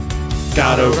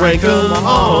Gotta rank 'em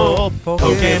all,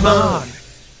 Pokemon.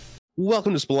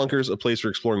 Welcome to Spelunkers, a place for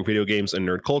exploring video games and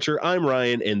nerd culture. I'm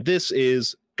Ryan, and this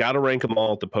is Gotta Rank 'em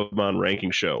All, the Pokemon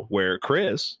Ranking Show, where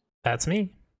Chris, That's me.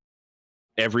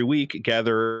 every week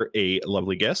gather a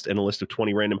lovely guest and a list of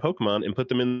 20 random Pokemon and put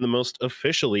them in the most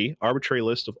officially arbitrary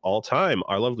list of all time.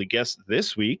 Our lovely guest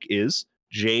this week is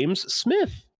James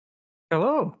Smith.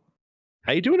 Hello.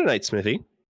 How you doing tonight, Smithy?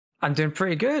 I'm doing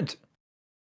pretty good.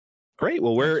 Great.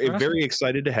 Well, we're Thanks for asking. very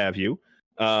excited to have you.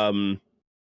 I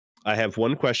have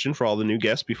one question for all the new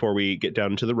guests before we get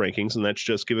down into the rankings, and that's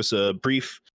just give us a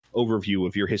brief overview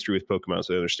of your history with Pokemon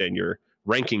so I understand your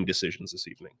ranking decisions this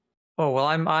evening. Oh well,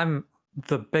 I'm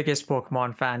the biggest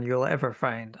Pokemon fan you'll ever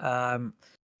find.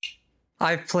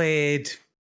 I've played,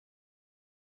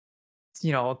 I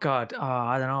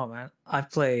don't know, man. I've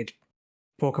played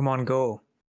Pokemon Go.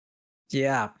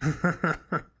 Yeah.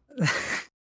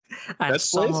 And That's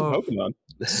some Pokemon.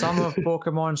 some of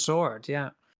Pokemon Sword,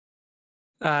 yeah.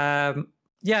 No,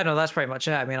 that's pretty much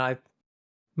it. I mean,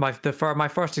 my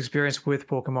first experience with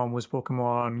Pokemon was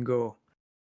Pokemon Go.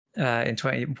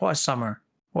 What summer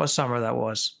that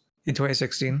was in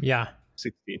 2016. Yeah.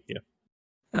 16,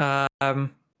 yeah.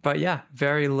 But yeah,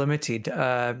 very limited.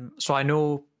 So I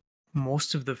know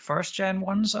most of the first gen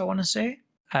ones, I want to say,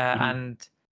 and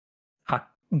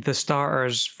the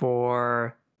starters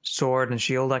for Sword and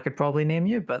Shield I could probably name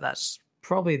you, but that's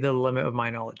probably the limit of my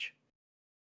knowledge.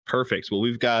 Perfect. Well,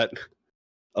 we've got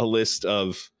a list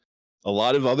of a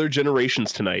lot of other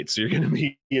generations tonight, so you're going to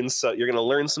be you're going to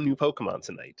learn some new Pokemon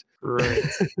tonight. Right.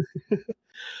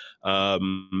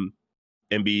 And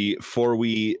before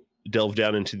we delve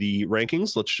down into the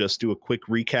rankings, let's just do a quick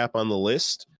recap on the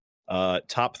list.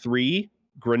 Top 3: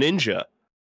 Greninja,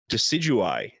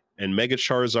 Decidueye, and Mega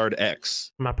Charizard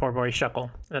X. My poor boy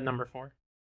Shuckle at number 4.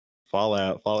 Fall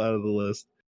out of the list.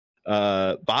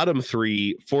 Bottom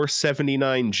 3: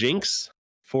 479 Jinx,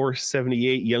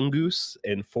 478 Yungoos,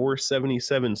 and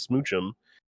 477 Smoochum.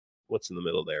 What's in the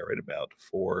middle there? Right about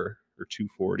 4 or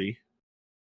 240.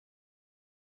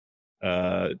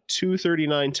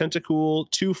 239 Tentacool,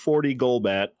 240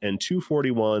 Golbat, and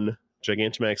 241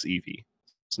 Gigantamax Eevee.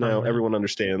 So now everyone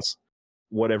understands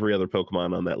what every other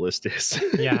Pokemon on that list is.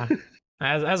 Yeah.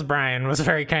 As Brian was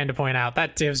very kind to point out,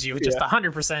 that gives you just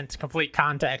 100% complete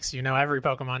context. You know every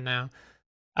Pokemon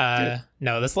now.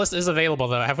 No, this list is available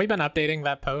though. Have we been updating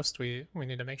that post? We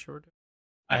need to make sure we're doing.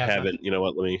 I haven't. You know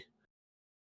what? Let me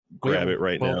grab it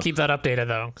right now. We'll keep that updated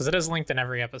though, because it is linked in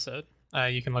every episode.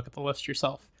 You can look at the list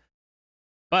yourself.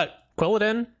 But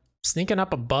Quilladin sneaking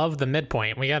up above the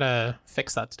midpoint. We gotta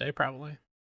fix that today, probably.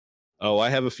 Oh,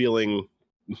 I have a feeling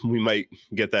we might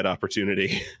get that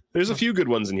opportunity. There's a few good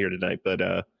ones in here tonight, but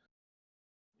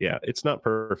yeah, it's not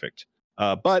perfect.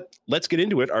 But let's get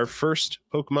into it. Our first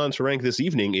Pokemon to rank this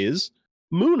evening is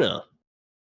Munna.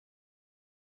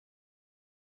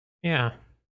 Yeah.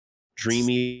 Dream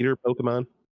Eater Pokemon.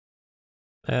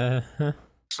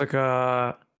 It's like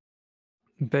a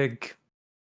big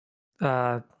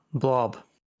blob.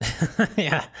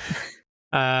 Yeah.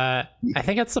 I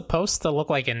think it's supposed to look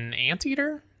like an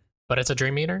anteater, but it's a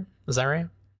Dream Eater. Is that right?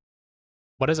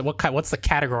 What is it? What's the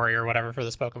category or whatever for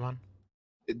this Pokemon?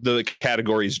 The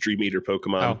category is Dream Eater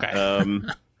Pokemon. Okay.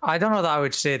 I don't know that I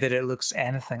would say that it looks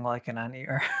anything like an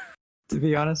anteater, to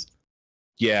be honest.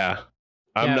 Yeah.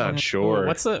 I'm not sure.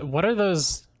 What are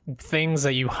those things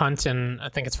that you hunt in, I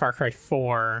think it's Far Cry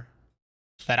 4,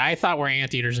 that I thought were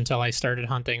anteaters until I started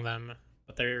hunting them,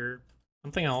 but they're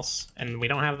something else, and we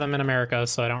don't have them in America,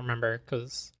 so I don't remember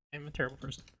because I'm a terrible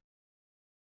person.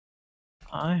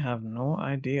 I have no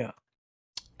idea.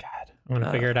 God, I'm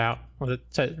gonna figure it out.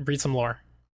 Read some lore.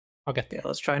 I'll get there. Yeah,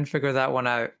 let's try and figure that one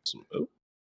out.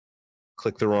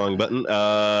 Click the wrong button.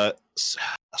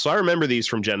 So I remember these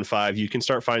from Gen 5. You can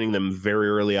start finding them very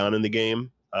early on in the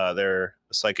game. They're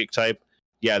a psychic type.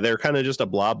 Yeah, they're kind of just a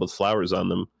blob with flowers on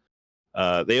them.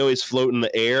 They always float in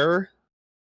the air.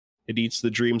 It eats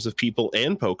the dreams of people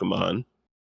and Pokemon.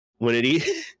 When it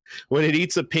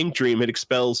eats a pink dream, it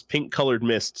expels pink-colored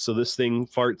mist. So this thing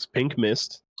farts pink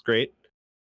mist. It's great.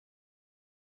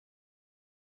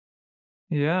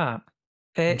 Yeah.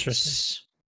 Interesting.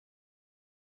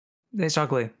 It's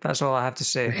ugly. That's all I have to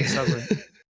say. It's ugly.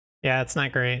 Yeah, it's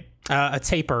not great. A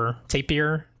tapir,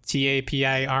 Tapir,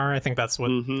 I think that's what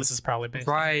this is probably based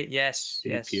on. Right, yes,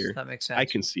 Tapir. that makes sense. I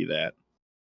can see that.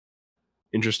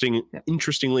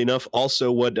 Interestingly enough,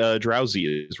 also what Drowsy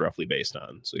is roughly based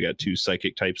on. So you got 2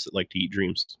 psychic types that like to eat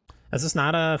dreams. Is this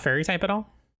not a fairy type at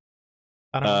all?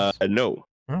 No.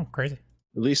 Oh, crazy.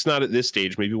 At least not at this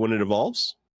stage. Maybe when it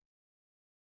evolves.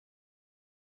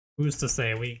 Who's to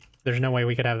say? There's no way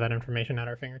we could have that information at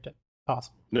our fingertip.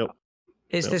 Possible. Nope.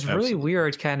 It's No, this really absolutely.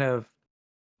 weird kind of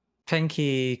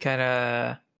pinky, kind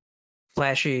of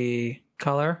fleshy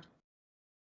color.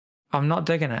 I'm not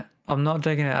digging it. I'm not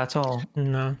digging it at all.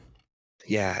 No.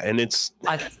 Yeah, and it's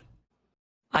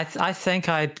I think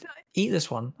I'd eat this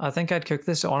one. I think I'd cook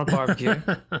this on a barbecue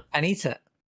and eat it.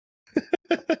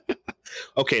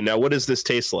 okay. Now, what does this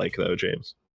taste like, though,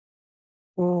 James?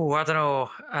 Oh, I don't know.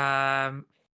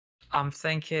 I'm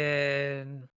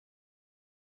thinking.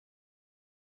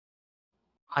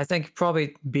 I think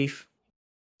probably beef.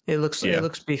 It looks Yeah.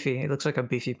 beefy. It looks like a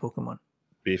beefy Pokemon.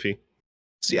 Beefy.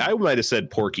 See, I might have said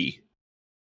porky.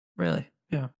 Really?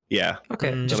 Yeah. Yeah,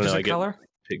 Okay. Mm. Just I don't because know, I of get- color?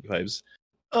 pig vibes.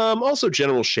 Also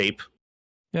general shape,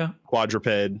 Yeah.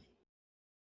 quadruped,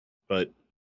 but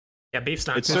Yeah, beef's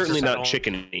not. it's certainly 100% not old.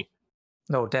 chickeny.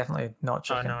 No, definitely not Oh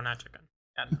chicken. no, not chicken.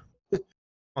 Yeah, no.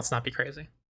 Let's not be crazy.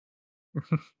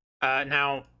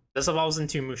 Now this evolves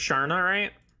into Musharna,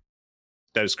 right?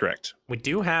 That is correct. We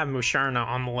do have Musharna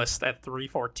on the list at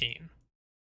 314.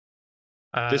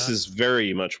 This is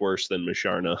very much worse than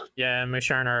Musharna. Yeah,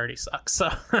 Musharna already sucks. So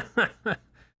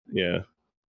Yeah.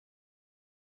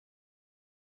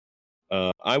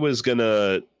 I was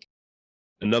gonna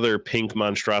another pink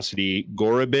monstrosity,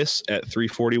 Goribus at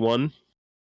 341.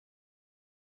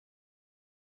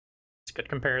 it's a good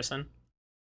comparison.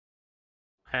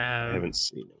 I haven't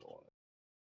seen it in a while.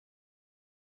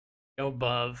 Go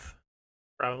above,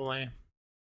 probably.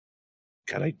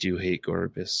 God, I do hate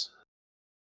Goribus.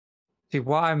 See,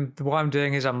 what I'm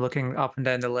doing is I'm looking up and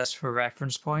down the list for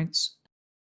reference points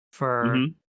for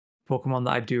Mhm. Pokemon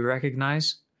that I do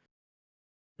recognize,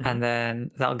 and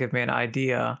then that'll give me an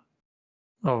idea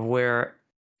of where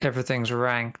everything's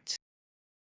ranked.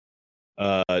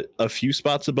 A few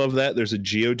spots above that, there's a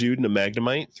Geodude and a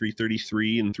Magnemite,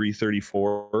 333 and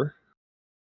 334.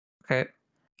 Okay,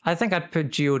 I think I'd put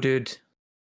Geodude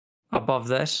above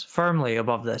this, firmly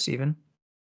above this, even.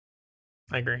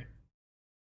 I agree.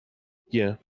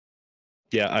 Yeah.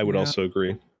 Yeah, I would Yeah. also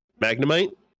agree.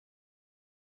 Magnemite?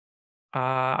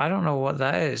 I don't know what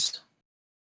that is.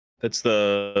 That's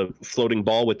the floating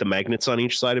ball with the magnets on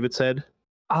each side of its head.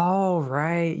 Oh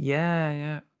right,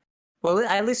 yeah. Well,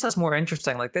 at least that's more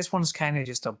interesting. Like this one's kind of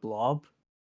just a blob.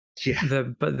 Yeah,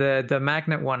 But the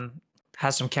magnet one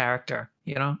has some character,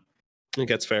 you know? I think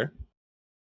that's fair.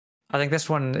 I think this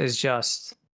one is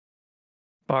just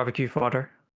barbecue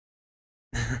fodder.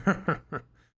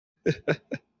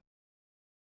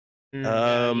 You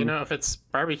know, if it's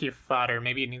barbecue fodder,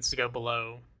 maybe it needs to go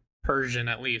below Persian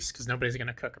at least, because nobody's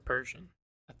gonna cook a Persian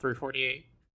at 348.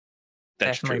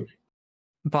 That's Definitely. true.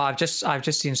 But I've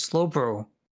just seen Slowbro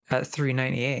at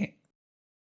 398.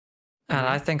 And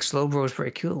I think Slowbro is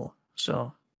pretty cool.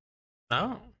 So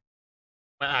Oh,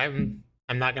 well, I'm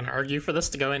not gonna argue for this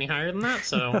to go any higher than that,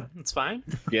 so it's fine.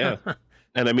 Yeah.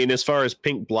 And I mean, as far as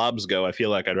pink blobs go, I feel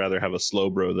like I'd rather have a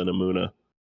Slowbro than a Muna.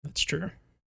 That's true.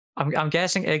 I'm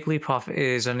guessing Igglypuff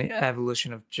is an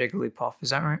evolution of Jigglypuff, is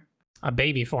that right? A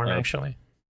baby form, actually.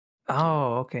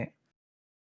 Oh, okay.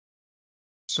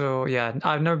 So yeah,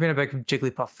 I've never been a big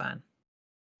Jigglypuff fan.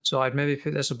 So I'd maybe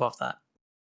put this above that.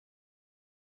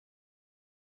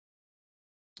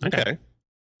 Okay.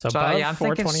 So So, above yeah, I'm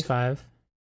thinking 425.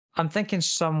 I'm thinking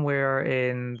somewhere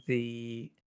in the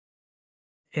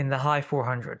high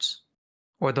 400s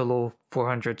or the low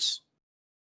 400s,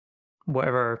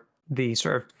 whatever the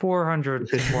sort of 400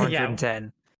 to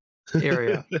 410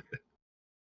 area.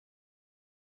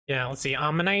 Yeah, let's see.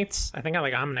 Ammonites. I think I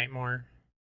like Ammonite more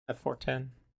at 410.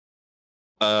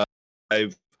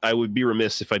 I would be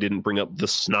remiss if I didn't bring up the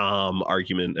Snom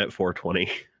argument at 420.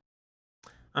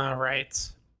 All right.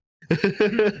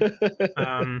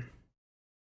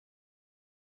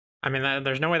 I mean,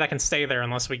 there's no way that can stay there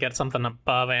unless we get something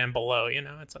above and below. You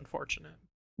know, it's unfortunate.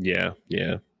 Yeah.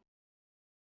 Did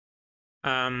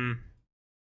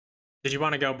you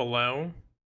want to go below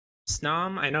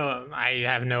Snom? I know I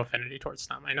have no affinity towards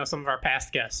Snom. I know some of our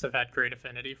past guests have had great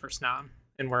affinity for Snom,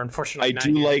 and we're unfortunately I not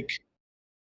do here.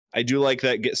 like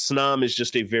that. Snom is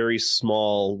just a very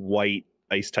small white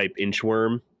ice type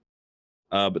inchworm.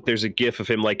 But there's a gif of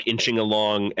him like inching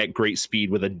along at great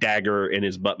speed with a dagger in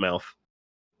his butt mouth.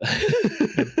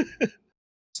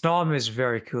 Snom is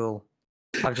very cool.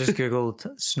 I've just googled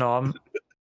Snom,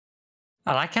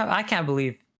 and I can't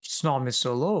believe Snom is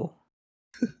so low.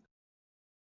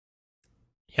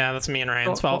 Yeah, that's me and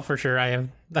Ryan's Oh, fault oh. for sure. I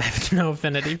have no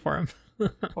affinity for him.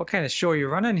 What kind of show are you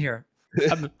running here?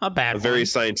 a bad A one. very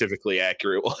scientifically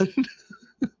accurate one.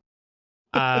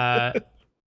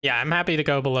 Yeah, I'm happy to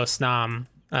go below Snom.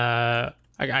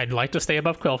 I'd like to stay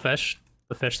above Quillfish,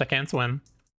 the fish that can't swim.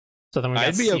 So then we got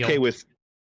I'd be Seal. okay with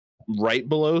right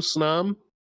below Snom.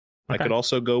 I Okay. could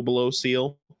also go below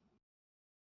Seal.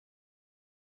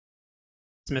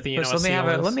 Smithy, you Wait, know so what let me seal have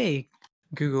a is? let me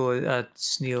Google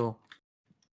Sneal.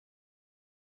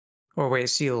 Or wait,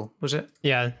 Seal was it?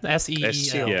 Yeah,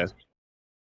 SEEL. Yeah.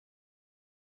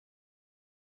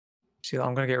 Seal.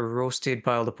 I'm gonna get roasted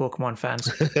by all the Pokemon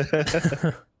fans.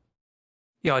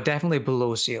 Yeah, definitely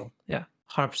below Seal. Yeah,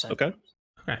 100%. Okay.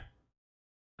 Okay.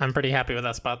 I'm pretty happy with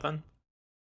that spot then.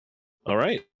 All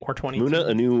right. 422. Muna,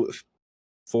 a new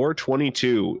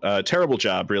 422. Terrible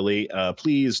job, really.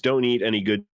 Please don't eat any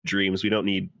good dreams. We don't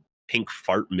need pink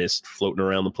fart mist floating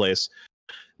around the place.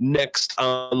 Next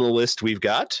on the list, we've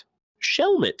got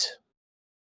Shelmet.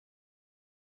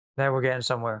 Now we're getting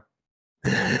somewhere.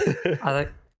 I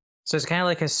like. So it's kind of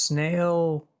like a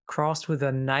snail crossed with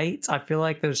a knight. I feel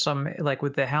like there's some like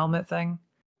with the helmet thing.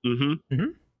 Mm-hmm.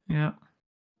 Yeah.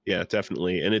 Yeah,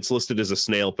 definitely. And it's listed as a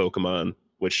snail Pokemon,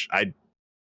 which I,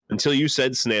 until you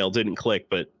said snail, didn't click,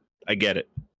 but I get it.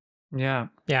 Yeah.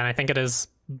 Yeah, and I think it is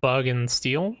bug and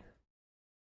steel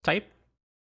type.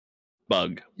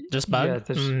 Bug. Just bug. Yeah,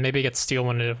 there's- Maybe it gets steel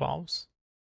when it evolves.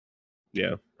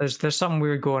 Yeah. There's something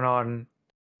weird going on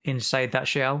inside that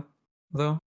shell,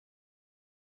 though.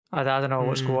 I don't know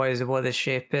what the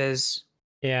shape is.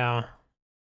 Yeah.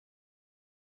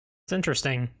 It's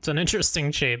interesting. It's an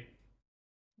interesting shape.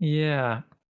 Yeah.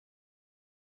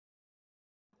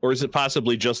 Or is it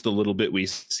possibly just the little bit we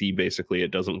see, basically?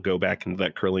 It doesn't go back into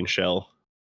that curling shell.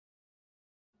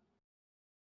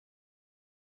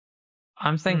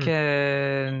 I'm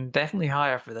thinking definitely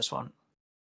higher for this one.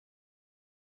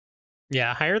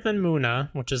 Yeah, higher than Muna,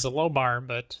 which is a low bar,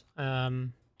 but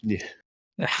Yeah.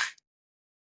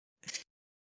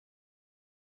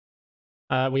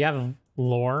 we have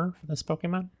lore for this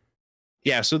Pokemon.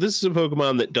 Yeah, so this is a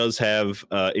Pokemon that does have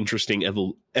interesting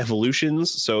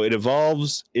evolutions. So it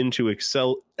evolves into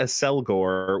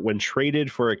Excelgor when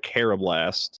traded for a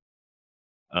Carablast.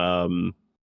 And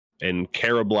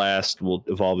Carablast will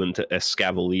evolve into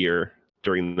Escavalier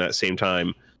during that same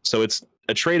time. So it's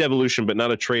a trade evolution, but not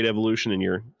a trade evolution in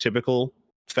your typical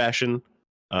fashion.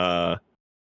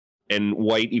 And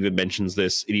White even mentions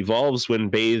this. It evolves when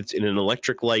bathed in an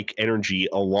electric-like energy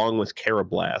along with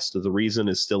Carablast. The reason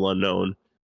is still unknown.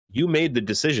 You made the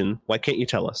decision. Why can't you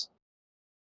tell us?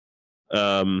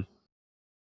 And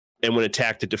when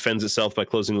attacked, it defends itself by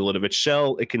closing the lid of its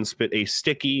shell. It can spit a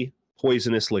sticky,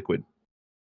 poisonous liquid.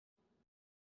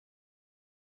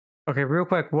 Okay, real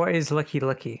quick, what is Licky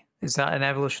Licky? Is that an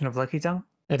evolution of Licky Tongue?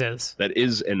 It is. That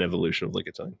is an evolution of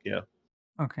Lickitung. Yeah.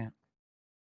 Okay.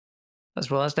 That's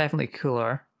definitely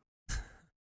cooler.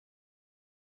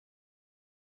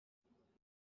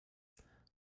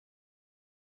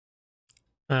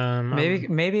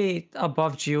 Maybe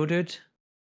above Geodude.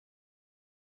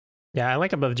 Yeah, I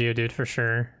like above Geodude for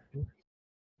sure.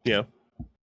 Yeah.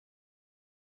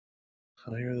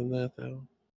 Higher than that, though.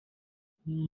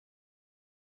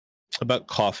 About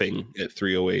coughing at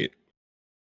 308.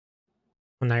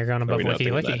 Well, now you're going above Probably not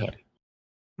Licky thinking that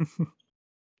Licky.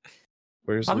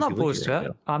 Where's I'm not Licky Licky opposed to right it.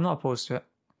 now? I'm not opposed to it.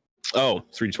 Oh,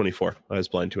 324. I was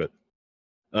blind to it.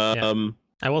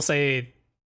 I will say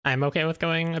I'm okay with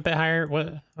going a bit higher.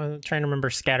 What I'm trying to remember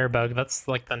Scatterbug. That's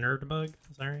like the nerd bug.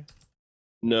 Is that right?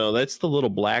 No, that's the little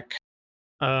black.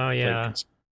 Oh yeah. like,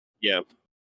 yeah.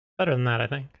 Better than that, I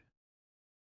think.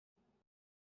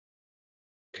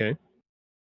 Okay.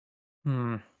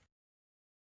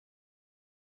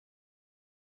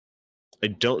 I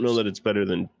don't know that it's better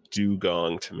than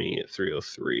Dugong to me at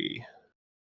 303.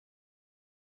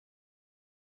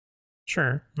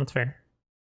 Sure, that's fair.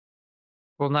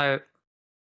 Well, now,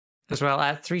 as well,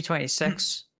 at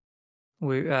 326,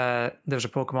 there's a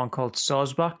Pokemon called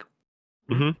Sawsbuck.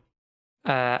 Mhm.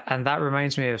 And that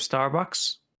reminds me of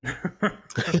Starbucks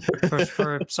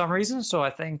for some reason. So I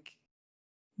think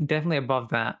definitely above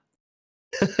that.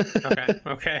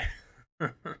 Okay.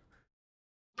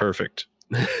 Perfect.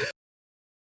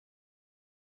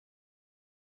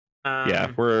 Yeah,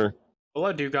 Um, we're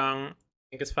below Dugong. I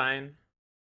think it's fine.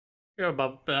 Go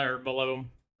above or below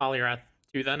Poliwrath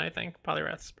too. Then I think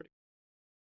Poliwrath's pretty.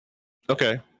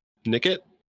 okay. Nickit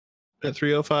at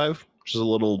 305, which is a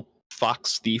little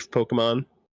fox thief Pokemon.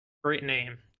 Great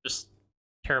name. Just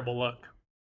terrible look.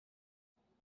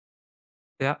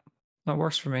 Yeah, that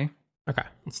works for me. Okay,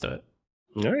 let's do it.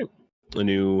 All right. A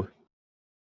new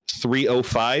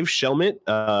 305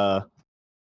 Shelmet.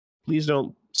 Please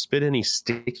don't spit any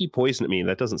sticky poison at me.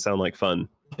 That doesn't sound like fun.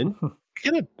 And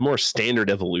get a more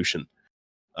standard evolution.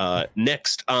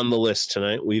 Next on the list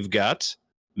tonight, we've got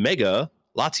Mega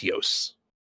Latios.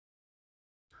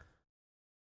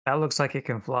 That looks like it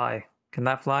can fly. Can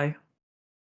that fly?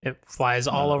 It flies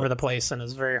all over the place and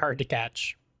is very hard to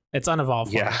catch. It's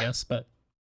unevolved form, Yeah. I guess, but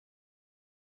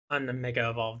mega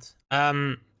evolved.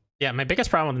 Yeah, my biggest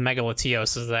problem with Mega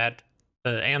Latios is that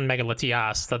and Mega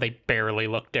Latias that they barely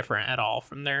look different at all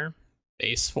from their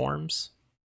base forms.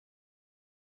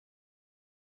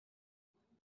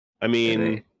 I mean,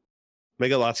 They-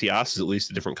 Megalatias is at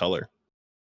least a different color.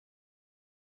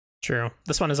 True.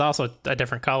 This one is also a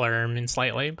different color, I mean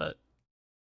slightly, but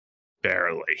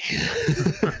Barely.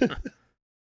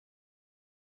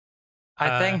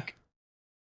 I think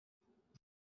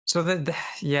so.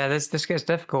 Yeah, this gets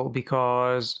difficult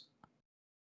because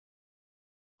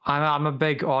I'm a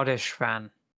big Oddish fan,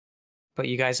 but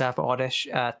you guys have Oddish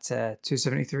at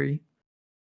 273.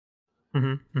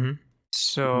 mm-hmm.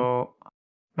 So,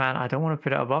 man, I don't want to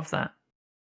put it above that.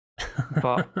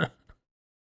 But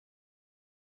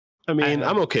I mean,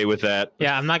 I'm okay with that.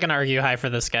 yeah, I'm not gonna argue high for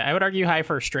this guy. I would argue high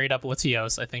for straight up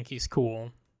Latios. I think he's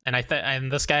cool, and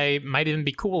and this guy might even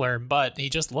be cooler, but he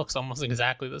just looks almost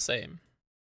exactly the same.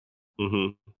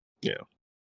 Mm-hmm.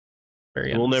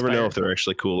 Very We'll never know if uninspired. they're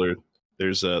actually cooler.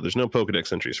 There's no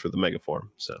Pokedex entries for the Mega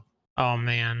form, so. Oh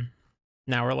man,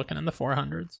 now we're looking in the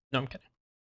 400s. No, I'm kidding.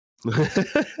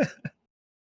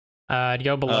 To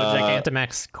go below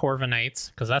Gigantamax Corviknight,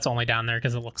 because that's only down there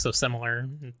because it looks so similar.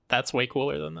 That's way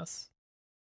cooler than this.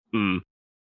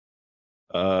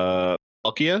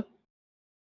 Palkia?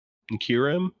 And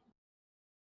Kyurem?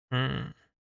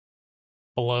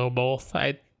 Below both,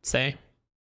 I'd say.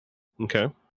 Okay.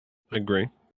 I agree.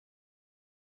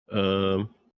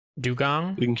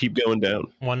 Dugong, We can keep going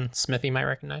down. one Smithy might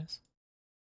recognize.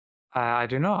 I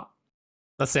do not.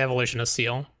 That's the evolution of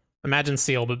Seal. Imagine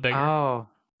Seal, but bigger. Oh,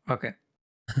 okay.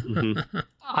 Mhm.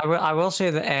 I will say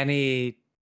that any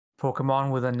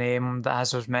Pokemon with a name that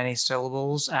has as many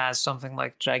syllables as something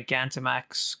like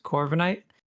Gigantamax Corviknight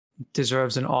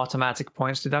deserves an automatic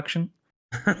points deduction.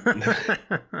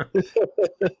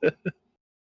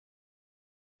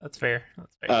 That's fair.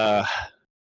 That's fair.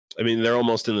 I mean, they're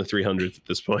almost in the 300s at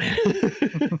this point.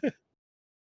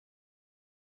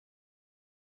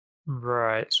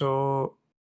 Right. So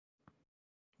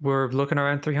we're looking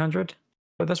around 300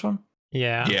 for this one.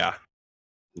 Yeah. Yeah,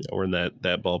 we're in that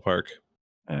ballpark.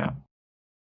 Yeah.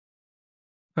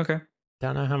 Okay.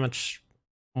 Don't know how much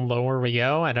lower we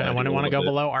go. I I wouldn't want to do a go little bit.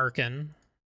 below Arkin.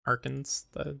 Arkin's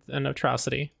an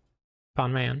atrocity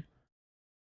upon man.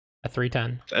 At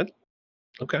 310.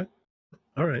 Okay.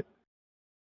 All right.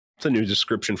 It's a new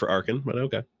description for Arkin, but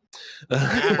okay.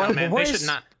 I don't know, What- man. what They is- should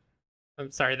not.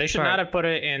 I'm sorry. They should Sorry. not have put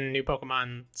it in New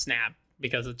Pokemon Snap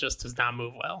because it just does not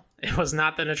move well. It was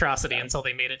not an atrocity until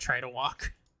they made it try to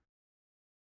walk.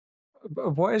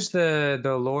 What is the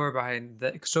lore behind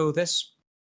that? So this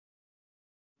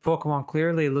Pokemon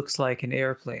clearly looks like an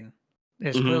airplane.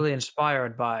 It's Mhm. clearly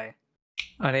inspired by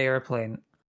an airplane.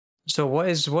 So what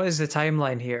is the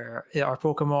timeline here? Are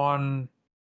Pokemon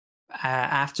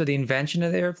after the invention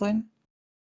of the airplane?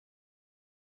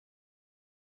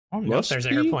 I don't know if Must there's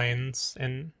be. airplanes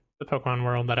in the Pokemon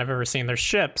world that I've ever seen. There's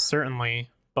ships, certainly.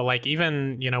 But like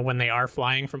even, when they are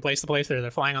flying from place to place,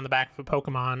 they're flying on the back of a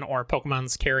Pokemon or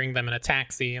Pokemon's carrying them in a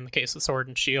taxi in the case of Sword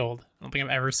and Shield. I don't think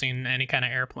I've ever seen any kind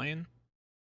of airplane.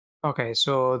 Okay,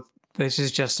 so this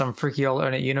is just some freaky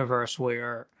alternate universe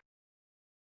where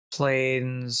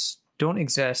planes don't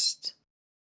exist,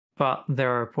 but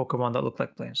there are Pokemon that look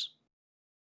like planes.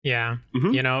 Yeah.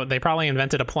 Mhm. They probably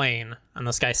invented a plane and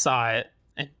this guy saw it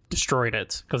and destroyed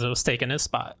it because it was taking his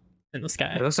spot in the It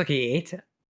sky. looks like he ate it.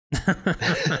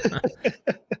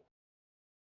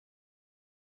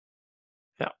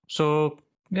 Yeah. So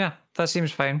yeah, that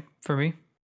seems fine for me.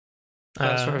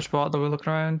 That sort of spot that we're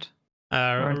looking around.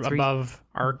 around three- Above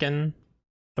Arkin,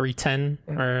 310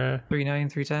 Yeah. or 3.9,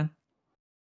 3.10.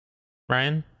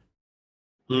 Ryan?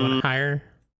 You want Mm, higher?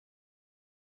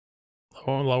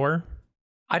 Lower?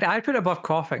 I'd put it above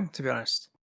coughing, to be honest.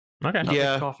 Okay. Not a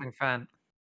Yeah. big coughing fan.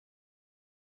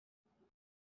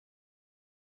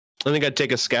 I think I'd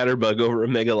take a Scatterbug over a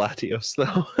Megalatios,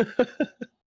 though.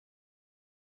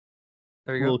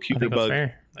 There you Little go. I cuter think that's bug.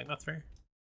 fair. I think that's fair.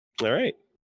 All right.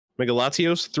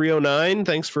 Megalatios 309,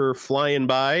 thanks for flying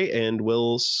by, and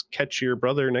we'll catch your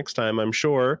brother next time, I'm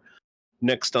sure.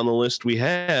 Next on the list, we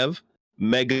have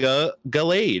Mega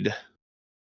Gallade.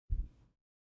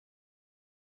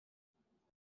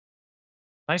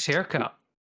 Nice haircut.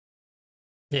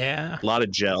 Yeah. A lot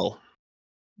of gel.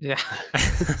 Yeah.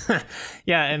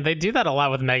 Yeah, and they do that a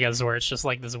lot with Megas where it's just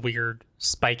like this weird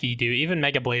spiky dude. Even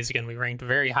Mega Blaziken we ranked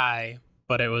very high,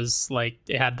 but it was like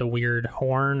it had the weird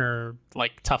horn or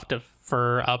like tuft of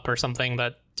fur up or something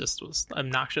that just was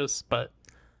obnoxious. But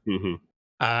Hmm.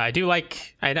 I do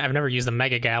like I've never used the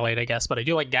Mega Gallade, I guess, but I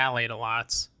do like Gallade a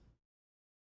lot.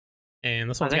 and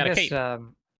this I one's got a think cape.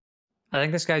 I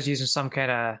think this guy's using some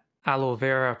kind of aloe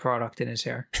vera product in his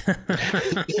hair.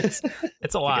 it's a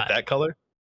Get lot. that color.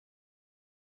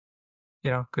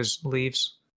 You know, because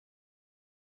leaves.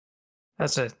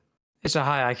 It's a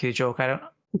high IQ joke. I don't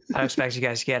expect you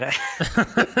guys to get it.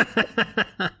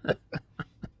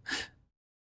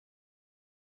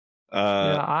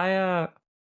 Yeah,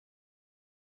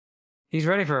 he's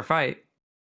ready for a fight.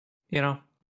 You know.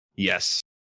 Yes.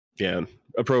 Yeah.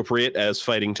 Appropriate as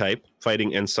fighting type,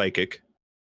 fighting and psychic,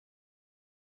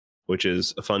 which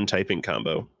is a fun typing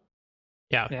combo.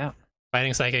 Yeah.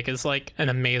 Fighting Psychic is like an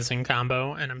amazing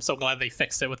combo, and I'm so glad they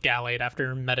fixed it with Gallade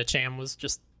after Medicham was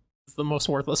just the most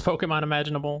worthless Pokemon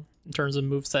imaginable in terms of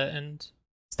moveset and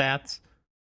stats.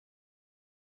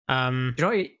 You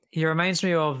know, he reminds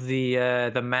me of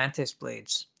the Mantis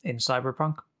blades in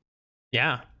Cyberpunk.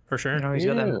 Yeah, for sure. You know, he's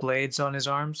got them blades on his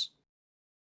arms.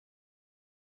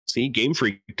 See, Game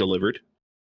Freak delivered.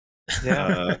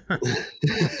 Yeah.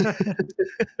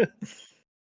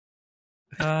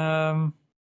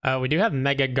 We do have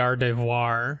Mega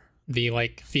Gardevoir, the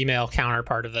like female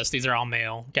counterpart of this. These are all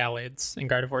male Gallades, and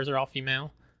Gardevoirs are all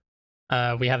female.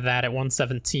 We have that at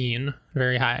 117,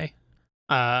 very high.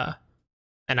 And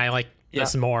I like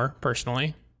this more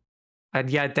personally.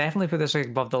 Yeah, definitely put this like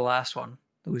above the last one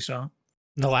that we saw.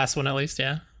 The last one, at least,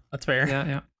 yeah, that's fair.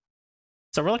 Yeah.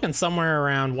 So we're looking somewhere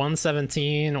around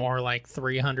 117 or like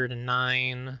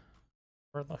 309.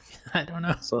 We're looking, I don't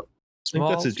know. So I think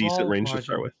that's a decent range margin. to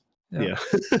start with. Yeah.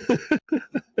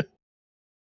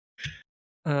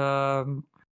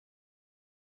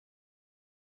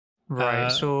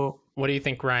 Right. So what do you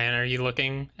think, Ryan? Are you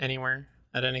looking anywhere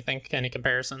at anything? Any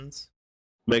comparisons?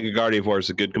 Mega Gardevoir is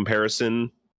a good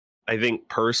comparison. I think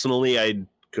personally I'd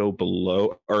go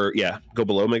below Mega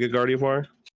Gardevoir.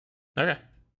 Okay.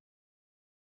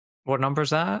 What number is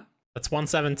that? That's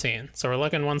 117. So we're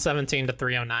looking 117 to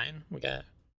 309.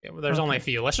 There's only a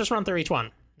few. Let's just run through each one.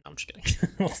 No, I'm just kidding.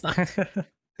 Let's not.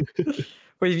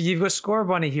 Well, you've got Score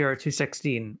Bunny here at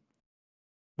 216.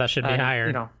 That should be higher.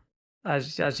 You know,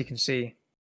 as you can see,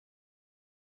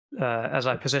 as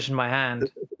I position my hand,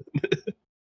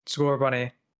 Score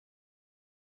Bunny.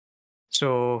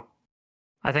 So,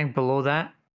 I think below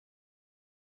that.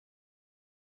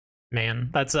 Man,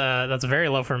 that's very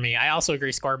low for me. I also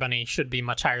agree Score Bunny should be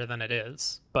much higher than it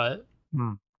is, but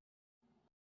no,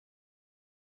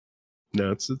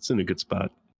 it's in a good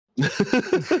spot.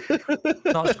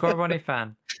 Not a Score Bunny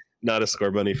fan. Not a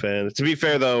Score Bunny fan. To be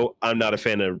fair, though, I'm not a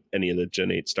fan of any of the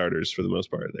Gen 8 starters for the most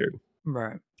part.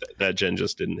 Right. That gen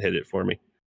just didn't hit it for me.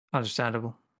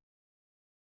 Understandable.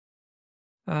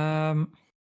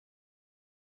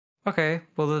 Okay,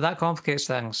 well that complicates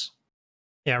things.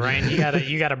 Yeah, Ryan,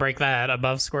 you gotta break that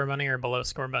above Score Bunny or below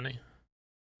Score Bunny.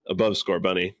 Above Score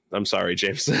Bunny. I'm sorry,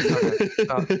 James.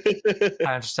 Okay.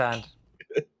 I understand.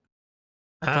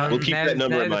 We'll keep that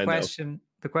number in mind, though.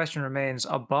 The question remains: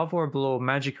 above or below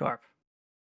Magikarp?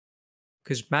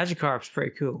 Because Magikarp's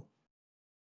pretty cool.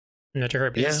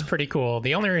 Magikarp is pretty cool.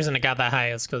 The only reason it got that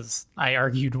high is because I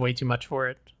argued way too much for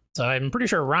it. So I'm pretty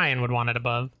sure Ryan would want it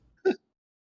above.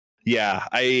 Yeah,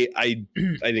 I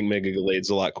think Mega Gallade's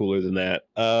a lot cooler than that.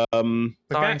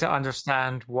 Starting to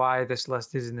understand why this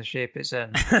list is in the shape it's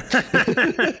in.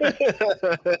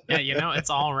 Yeah, it's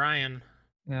all Ryan.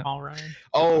 Yeah. All Ryan.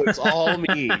 Oh, it's all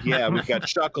me. Yeah, we've got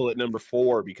Chuckle at number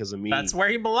 4 because of me. That's where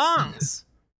he belongs.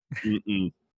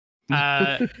 Mm-mm.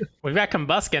 We've got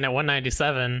Combuskin at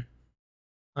 197.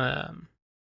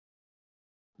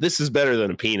 This is better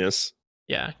than a penis.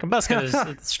 Yeah, Combuskin is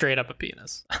straight up a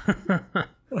penis.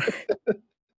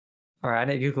 All right, I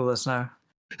need to Google this now.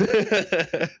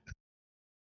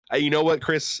 You know what,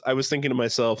 Chris? I was thinking to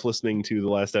myself listening to the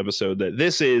last episode that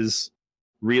this is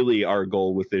really our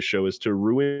goal with this show is to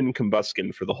ruin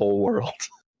Combuskin for the whole world.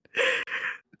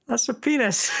 That's a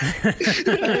penis.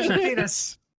 There's a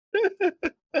penis.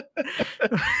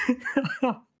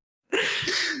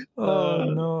 Oh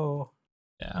no.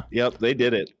 Yeah. Yep, they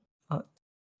did it.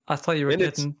 I thought you were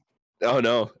kidding. Oh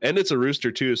no, and it's a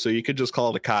rooster too, so you could just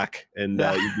call it a cock, and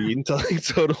you'd be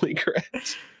totally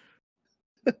correct.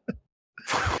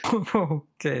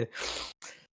 Okay.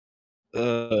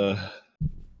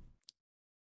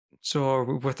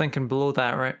 So we're thinking below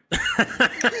that, right?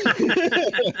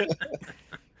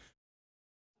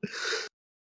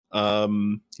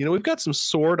 We've got some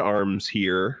sword arms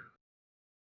here.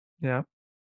 Yeah.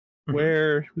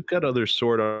 Where we've got other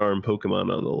sword arm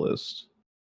Pokemon on the list.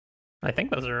 I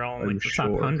think those are all like the top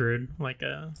 100. Like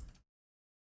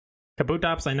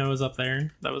Kabutops, I know is up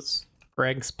there. That was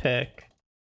Greg's pick.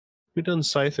 We done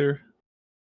Scyther?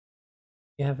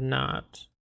 We have not.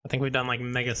 I think we've done like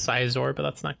Mega Sizor, but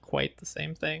that's not quite the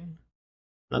same thing.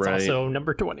 That's Right. also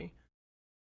number 20.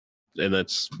 And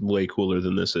that's way cooler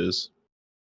than this is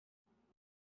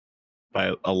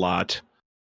by a lot.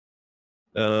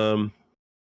 Lower.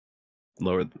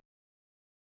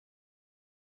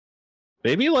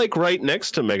 Maybe like right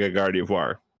next to Mega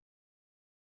Gardevoir.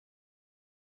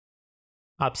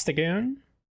 Obstagoon?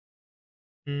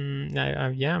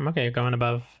 Yeah, I'm okay going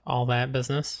above all that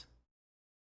business.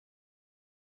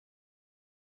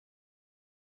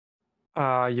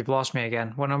 You've lost me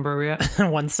again. What number are we at?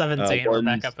 117, we're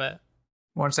back Ones- up at.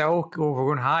 Once we're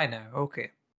going high now.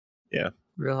 Okay. Yeah.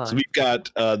 Real high. So we've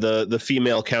got the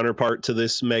female counterpart to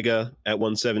this Mega at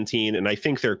 117, and I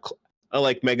think I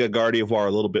like Mega Gardevoir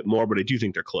a little bit more, but I do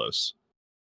think they're close.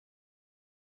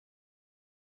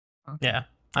 Okay. Yeah,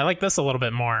 I like this a little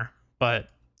bit more, but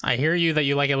I hear you that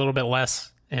you like it a little bit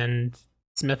less, and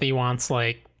Smithy wants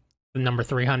like the number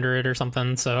 300 or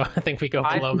something, so I think we go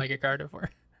below Mega Gardevoir.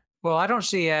 Well, I don't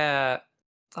see. I'm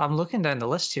looking down the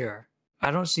list here. I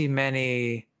don't see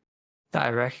many that I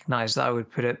recognize that I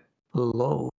would put it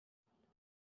below.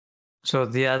 So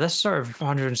yeah, this sort of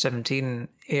 117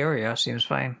 area seems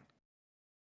fine.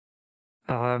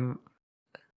 Yeah, I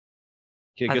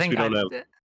I guess think we don't have.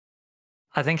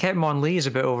 I think Hitmonlee is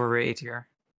a bit overrated here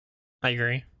I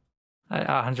agree. at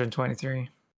 123.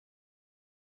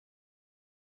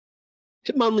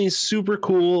 Hitmonlee's super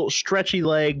cool, stretchy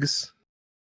legs.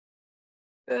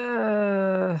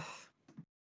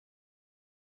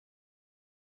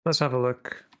 Let's have a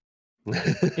look.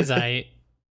 He's I.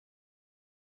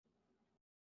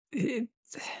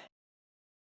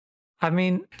 I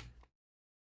mean,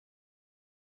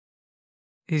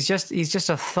 he's just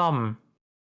a thumb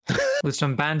with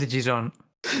some bandages on.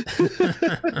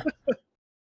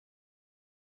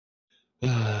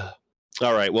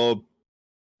 All right, well,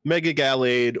 Mega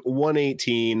Gallade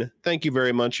 118. Thank you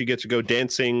very much. You get to go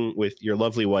dancing with your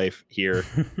lovely wife here.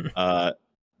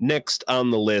 Next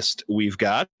on the list, we've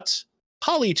got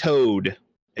Politoed,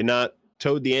 and not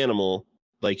Toad the animal,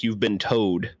 like you've been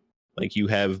towed, like you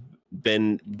have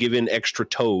been given extra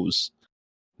toes.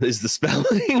 Is the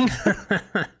spelling?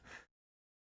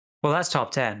 Well, that's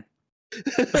top 10.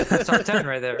 That's top 10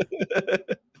 right there.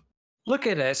 Look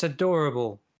at it. It's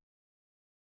adorable.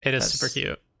 It is That's- super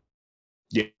cute.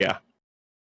 Yeah.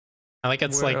 I like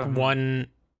it's Well, like one.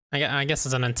 I guess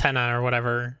it's an antenna or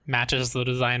whatever matches the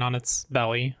design on its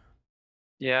belly.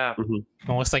 Yeah. It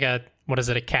looks like a what is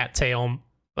it? A cattail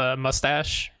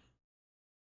mustache.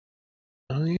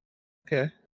 Oh, yeah.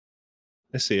 Okay.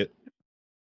 I see it.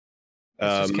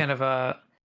 It's just kind of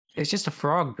it's just a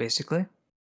frog, basically.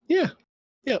 Yeah.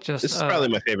 just, This is probably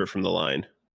my favorite from the line.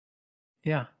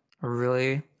 Yeah. A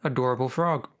really adorable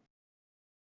frog.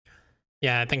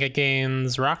 Yeah, I think it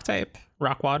gains rock type,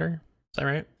 rock water. Is that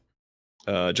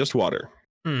right? Just water.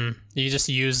 You just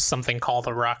use something called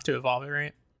a rock to evolve it,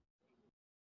 right?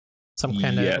 Some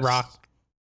kind Yes. of rock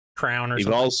crown or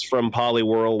something. Evolves from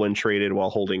Poliwhirl when traded while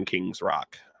holding King's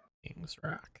Rock. King's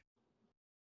rock.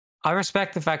 I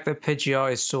respect the fact that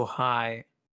Pidgeot is so high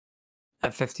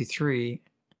at 53.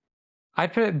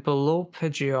 I'd put it below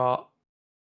Pidgeot,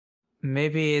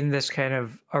 maybe in this kind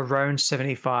of around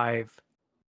 75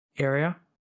 area.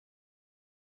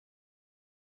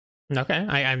 Okay,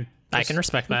 I can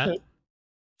respect that. Okay.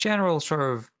 General sort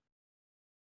of,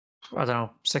 I don't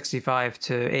know, 65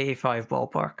 to 85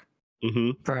 ballpark,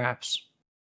 Mm-hmm. perhaps.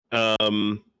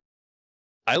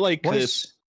 I like What this.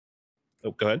 is,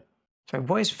 Oh, go ahead. sorry,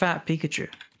 what is Fat Pikachu?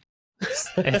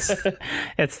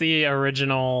 It's the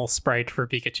original sprite for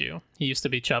Pikachu. He used to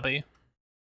be chubby.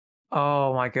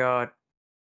 Oh my god.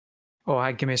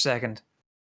 Oh, give me a second.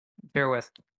 Bear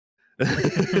with.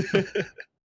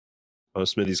 Oh,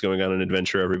 Smithy's going on an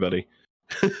adventure, everybody.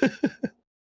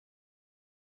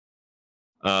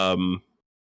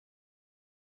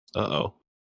 Uh-oh.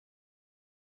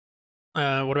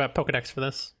 What about Pokedex for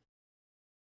this?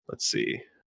 Let's see.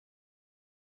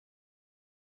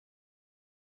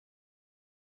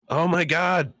 Oh my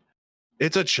god.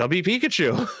 It's a chubby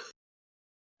Pikachu.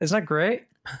 Isn't that great?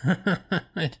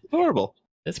 Adorable.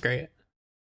 It's great.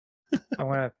 I'm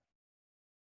gonna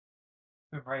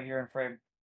put it right here in frame.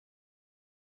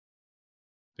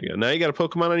 There you go. Now you got a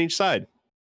Pokemon on each side.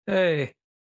 Hey.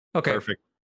 Okay. Perfect.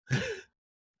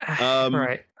 All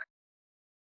right.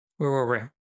 Where were we?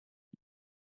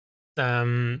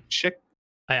 Check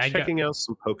I got, checking out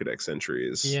some Pokedex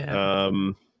entries. Yeah.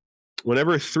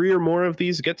 Whenever 3 or more of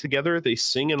these get together, they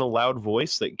sing in a loud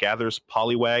voice that gathers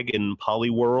Poliwag and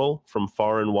Poliwhirl from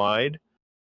far and wide.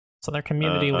 so they're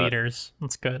community leaders.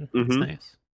 That's good. That's Mhm.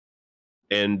 nice.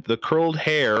 And the curled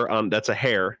hair on that's a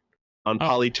hair. on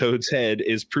Politoad's head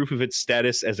is proof of its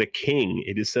status as a king.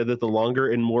 It is said that the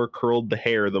longer and more curled the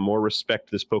hair, the more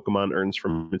respect this Pokemon earns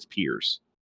from its peers.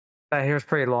 That hair's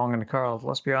pretty long and curled,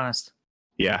 let's be honest.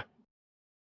 Yeah.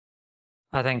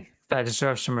 I think that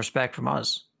deserves some respect from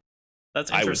us. That's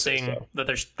I would say interesting so.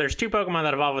 that there's two Pokemon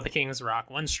that evolve with the King's Rock.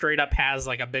 One straight up has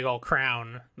like a big old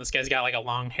crown. This guy's got like a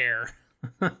long hair.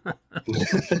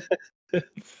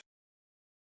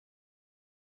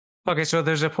 Okay, so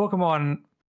there's a Pokemon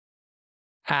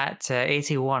at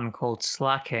 81 called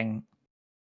Slacking,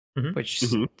 Mhm. which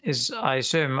Mhm. is, I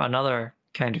assume, another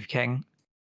kind of king.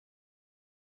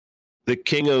 The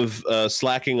king of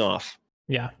slacking off.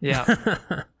 Yeah. Yeah.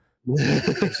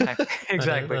 Exactly.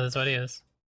 Exactly. That's what he is.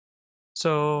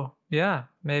 So yeah,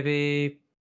 maybe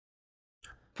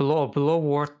below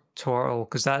Wartortle,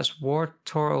 because that's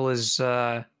Wartortle is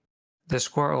the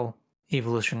Squirtle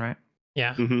evolution, right?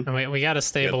 Yeah. Mhm. And we got to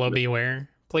stay Yeah. below Beware.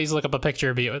 Please look up a picture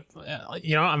of Beware.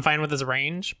 You know, I'm fine with his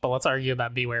range, but let's argue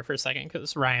about Beware for a second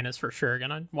because Ryan is for sure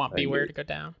going to want I Beware agree. to go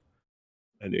down.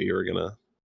 I knew you were going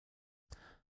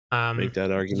to make that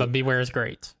But argument. Beware is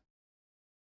great.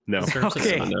 No. Deserves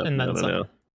Okay. a spot, and then some. no.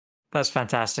 That's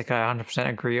fantastic. I 100%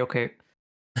 agree. Okay,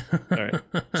 right.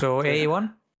 so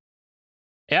 81.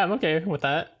 Yeah, I'm okay with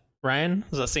that. Ryan,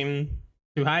 does that seem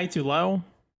too high, too low?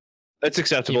 That's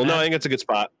acceptable. You No, mad? I think it's a good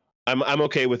spot. I'm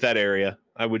okay with that area.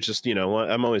 I would just,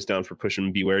 I'm always down for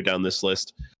pushing Beware down this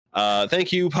list.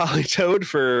 Thank you, Politoad,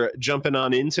 for jumping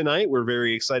on in tonight. We're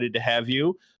very excited to have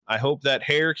you. I hope that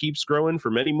hair keeps growing for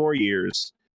many more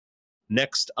years.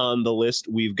 Next on the list,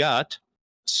 we've got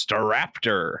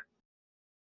Staraptor.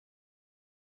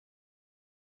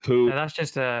 Who Yeah, that's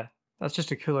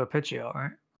just a cooler Pidgeot,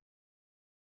 right?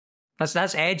 That's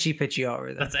edgy Pidgeot right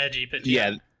there. That's edgy, but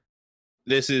Yeah,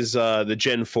 this is the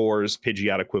Gen 4's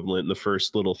Pidgeot equivalent, the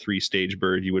first little 3-stage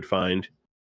bird you would find.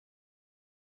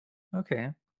 Okay.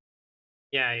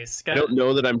 Yeah, he's I got. don't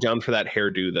know that I'm down for that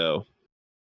hairdo, though.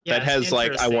 Yeah, that it's has,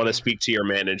 like, I want to interesting. speak to your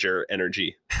manager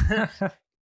energy.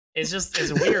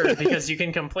 It's weird because you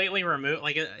can completely remove,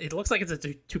 like, it looks like it's a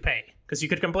toupee because you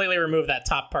could completely remove that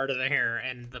top part of the hair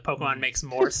and the Pokemon makes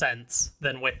more sense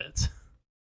than with it.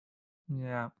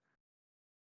 Yeah.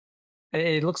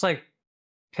 It looks like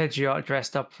Pidgeot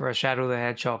dressed up for a Shadow the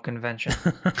Hedgehog convention.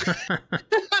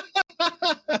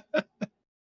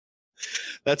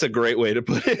 That's a great way to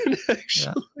put it,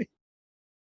 actually.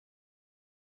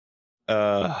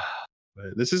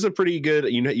 This is a pretty good.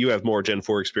 You have more Gen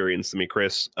 4 experience than me,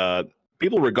 Chris.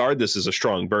 People regard this as a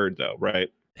strong bird, though, right?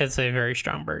 It's a very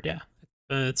strong bird, yeah.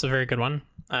 It's a very good one.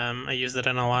 I used it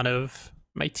in a lot of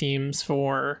my teams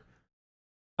for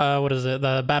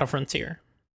the Battle Frontier,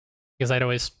 because I'd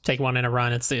always take one in a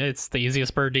run. It's the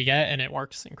easiest bird to get, and it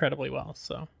works incredibly well.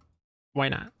 So why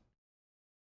not?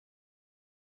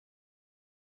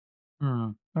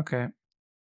 Okay.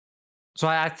 So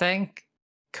I think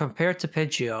compared to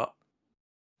Pidgeot,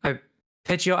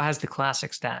 Pidgeot has the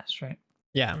classic stats, right?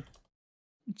 Yeah,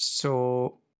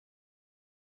 So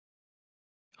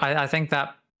I think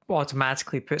that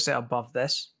automatically puts it above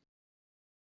this.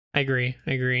 I agree.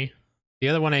 The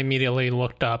other one I immediately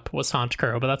looked up was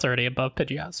Honchkrow, but that's already above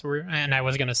Pidgeot. So and I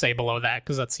was gonna say below that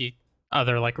because that's the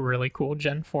other like really cool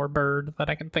Gen 4 bird that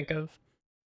I can think of.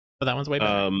 But that one's way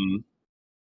better.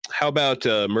 How about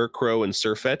Murkrow and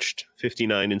Sirfetch'd?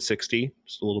 59 and 60,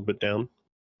 just a little bit down.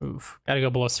 Oof, gotta go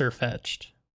below Sirfetch'd.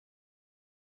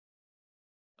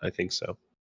 I think so.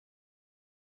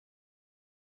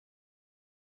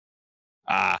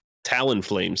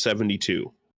 Talonflame,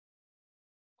 72.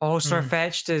 Oh,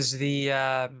 Sirfetch'd is the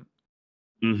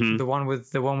Mm-hmm. the one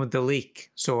with the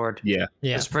leak sword. Yeah,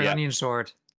 Yeah, The Spring Yeah. Onion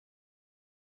sword.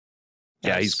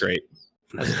 yeah, he's great.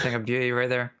 That's a thing of beauty right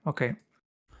there. Okay.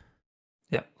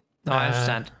 Yep. No, I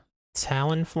understand.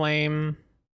 Talonflame.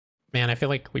 Man, I feel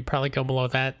like we probably go below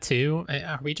that too.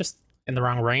 Are we just in the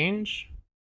wrong range?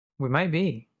 We might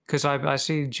be, because I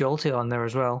see Jolteon on there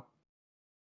as well.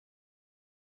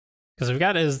 Because we've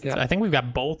got his. Yeah. I think we've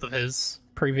got both of his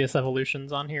previous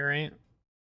evolutions on here, right?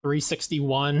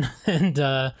 361 and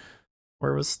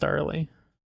where was Starly?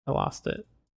 I lost it.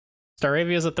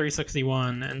 Staravia's at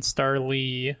 361 and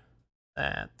Starly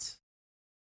at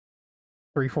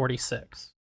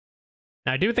 346.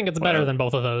 Now I do think it's better Wow. than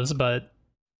both of those, but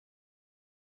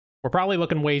we're probably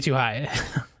looking way too high.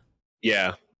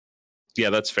 Yeah,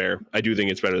 that's fair. I do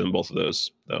think it's better than both of those,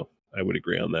 though. I would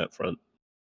agree on that front.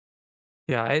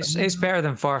 Yeah, it's better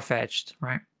than Farfetch'd,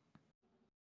 right?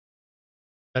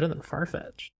 Better than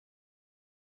Farfetch'd.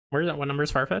 Where's that? What number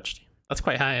is Farfetch'd? That's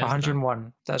quite high. isn't it?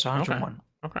 101. That's 101.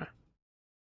 Okay.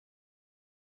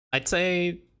 I'd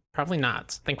say probably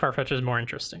not. I think Farfetch'd is more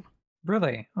interesting.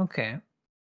 Really? Okay.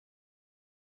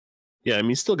 Yeah, I mean,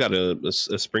 he's still got a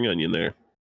spring onion there.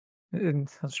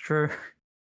 That's true.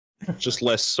 Just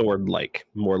less sword-like,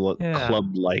 more Yeah.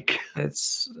 club-like.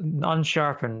 It's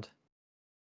unsharpened.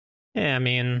 Yeah, I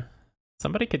mean,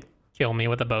 somebody could kill me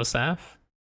with a bow staff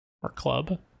or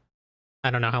club.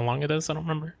 I don't know how long it is. I don't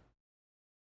remember.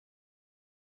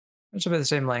 It's about the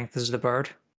same length as the bird.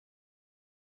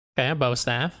 Okay, a bow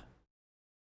staff.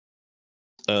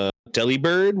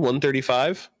 Delibird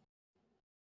 135.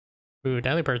 Ooh,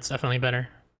 Delibird's definitely better.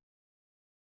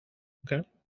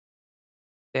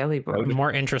 Daily bird.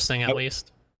 More interesting, at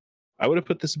least. I would have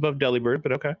put this above Delibird,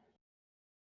 but okay.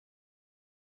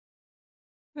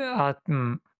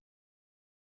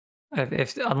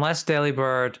 If unless Daily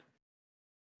Bird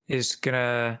is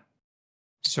gonna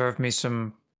serve me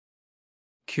some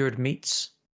cured meats,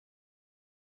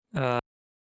 then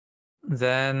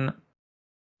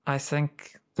I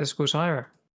think this goes higher.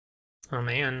 Oh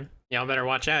man, y'all better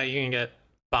watch out. You can get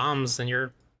bombs in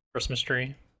your Christmas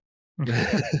tree.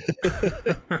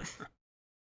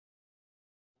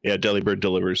 Yeah, Delibird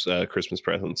delivers Christmas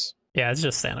presents. Yeah, it's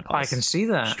just Santa Claus. I can see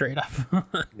that. Straight up.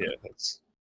 Yeah, that's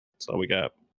all we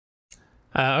got.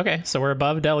 Okay, so we're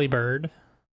above Delibird.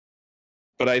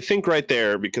 But I think right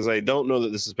there, because I don't know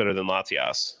that this is better than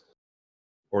Latias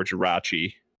or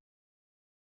Jirachi.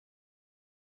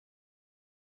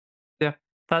 Yeah,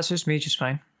 that's just me, just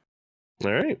fine.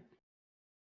 All right.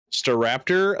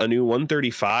 Staraptor, a new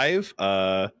 135.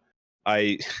 Heart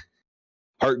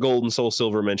Gold and Soul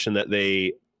Silver mentioned that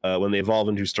they when they evolve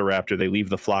into Staraptor, they leave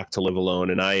the flock to live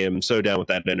alone, and I am so down with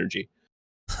that energy.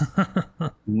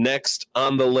 Next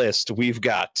on the list, we've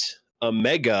got a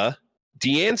Mega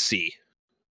Diancie.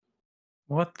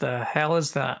 What the hell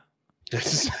is that?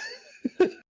 It's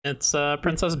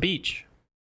Princess Beach.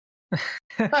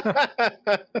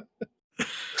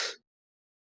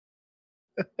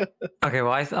 Okay,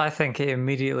 well, I think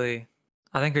immediately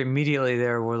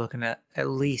there we're looking at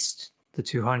least the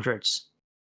 200s.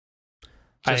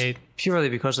 Just purely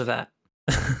because of that.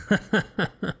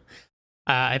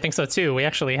 I think so too. We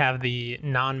actually have the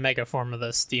non-mega form of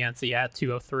this Diancie at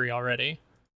 203 already.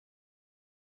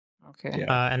 Okay.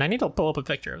 Yeah. And I need to pull up a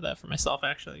picture of that for myself,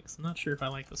 actually, because I'm not sure if I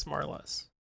like this more or less.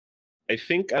 I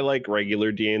think I like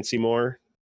regular Diancie more.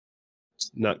 It's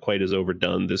not quite as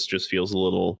overdone. This just feels a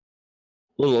little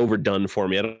overdone for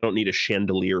me. I don't need a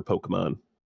chandelier Pokemon.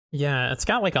 Yeah, it's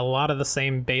got like a lot of the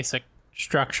same basic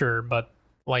structure, but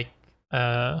like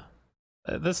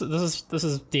this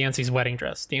is Diancie's wedding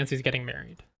dress. Diancie's getting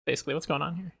married. Basically, what's going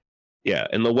on here? Yeah,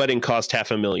 and the wedding cost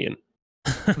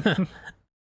 $500,000.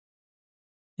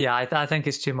 Yeah, I think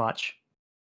it's too much.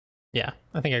 Yeah,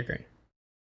 I think I agree.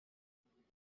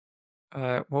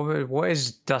 What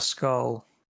is Duskull?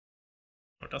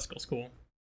 Oh, Duskull's cool.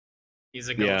 He's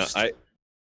a ghost. Yeah,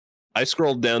 I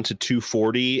scrolled down to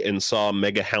 240 and saw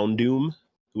Mega Houndoom,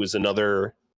 who is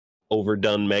another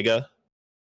overdone Mega.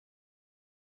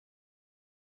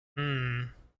 I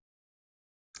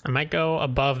might go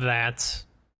above that.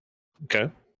 Okay.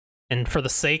 And for the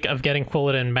sake of getting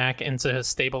Quilladin back into his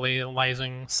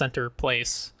stabilizing center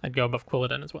place, I'd go above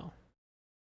Quilladin as well.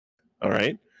 All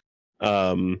right.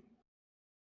 I'd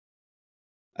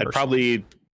probably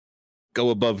go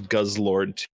above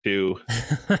Guzzlord too.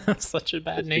 Such a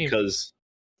bad name. Because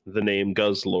the name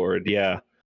Guzzlord, yeah.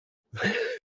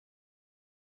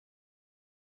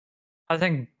 I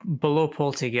think below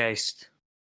Poltergeist.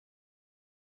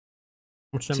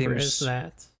 Which number is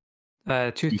that?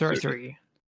 233.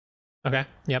 Okay.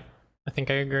 Yep. I think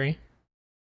I agree.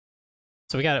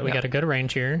 So we got a good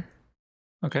range here.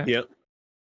 Okay. Yep.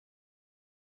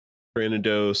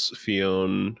 Granados,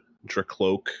 Fion,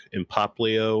 Dracloak, and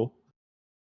Poplio.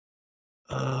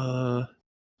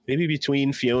 Maybe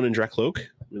between Fion and Dracloak.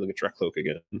 Let me look at Dracloak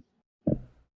again.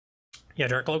 Yeah,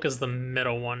 Dracloak is the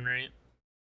middle one, right?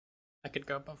 I could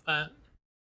go above that.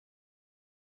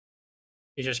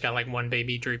 You just got like one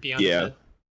baby droopy on Yeah. it.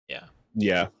 Yeah.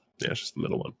 Yeah, it's just the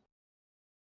middle one.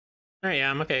 All right,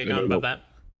 yeah, I'm okay going above that.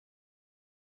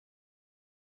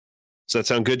 Does that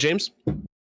sound good, James?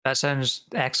 That sounds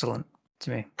excellent to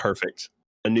me. Perfect.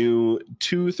 A new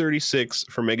 236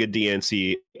 for Mega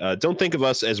Diancie. Don't think of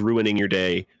us as ruining your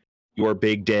day, your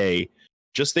big day.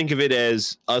 Just think of it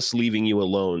as us leaving you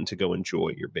alone to go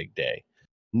enjoy your big day.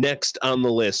 Next on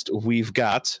the list, we've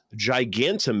got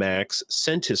Gigantamax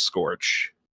Centiskorch.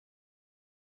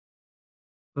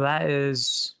 That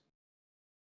is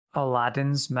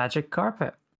Aladdin's magic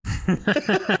carpet.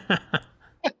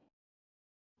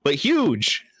 But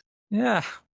huge. Yeah.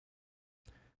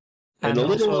 And a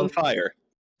little also on fire.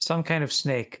 some kind of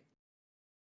snake.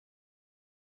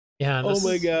 Yeah. Oh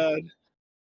my god.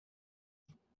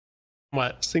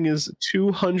 What? This thing is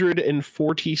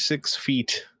 246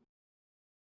 feet.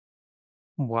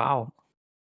 Wow.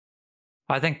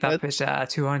 I think that That- puts it at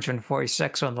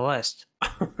 246 on the list.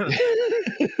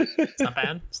 It's not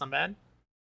bad. It's not bad.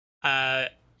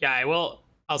 Yeah,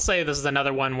 I'll say this is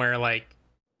another one where like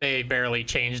they barely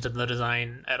changed the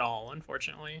design at all.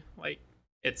 Unfortunately, like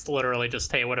it's literally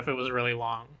just, hey, what if it was really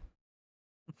long?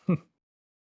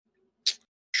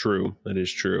 True, that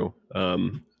is true.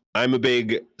 I'm a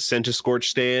big Centiskorch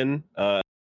stan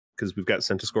because we've got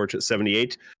Centiskorch at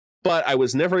 78, but I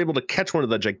was never able to catch one of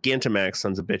the Gigantamax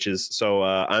sons of bitches, so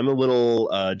I'm a little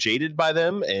jaded by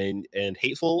them and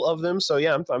hateful of them. So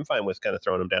yeah, I'm fine with kind of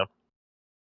throwing them down.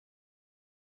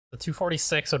 The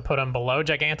 246 would put him below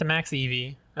Gigantamax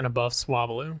Eevee and above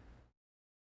Swablu.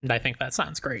 And I think that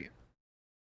sounds great.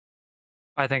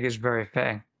 I think it's very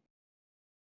fitting.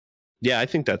 Yeah, I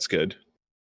think that's good.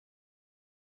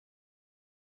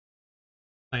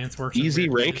 Science works. in Easy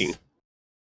weird ways. ranking.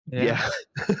 Yeah.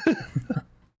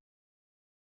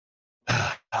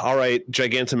 All right,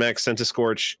 Gigantamax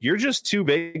Centiskorch, you're just too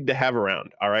big to have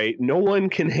around. All right, no one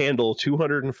can handle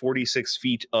 246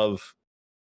 feet of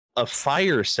a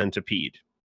fire centipede.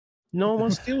 No one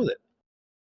wants to deal with it.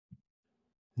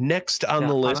 Next on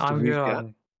the list, I'm we've good got,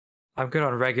 on. I'm good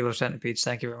on regular centipedes.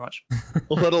 Thank you very much.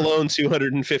 let alone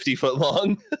 250 foot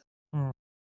long.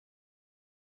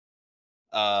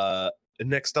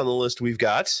 Next on the list, we've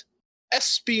got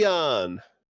Espeon,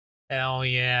 Hell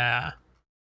yeah.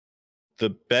 the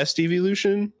best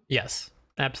evolution. Yes,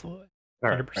 absolutely.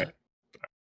 All right, 100%. right.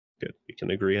 Good. We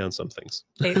can agree on some things.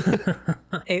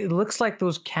 It looks like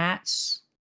those cats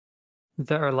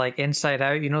that are like inside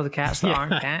out. You know, the cats that Yeah.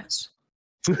 aren't cats.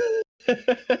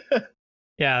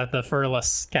 Yeah, the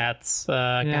furless cats.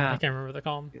 God, Yeah. I can't remember what they're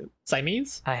called.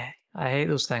 Siamese? I hate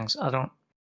those things. I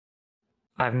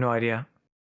have no idea.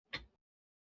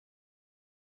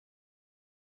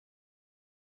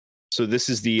 So this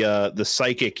is the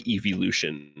psychic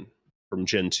evolution from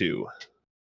Gen 2.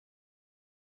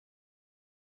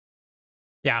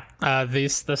 Yeah,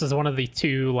 this is one of the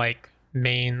two like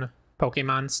main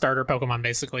Pokemon, starter Pokemon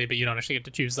basically, but you don't actually get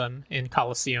to choose them in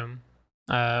Colosseum,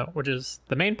 which is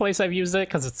the main place I've used it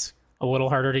because it's a little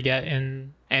harder to get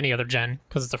in any other gen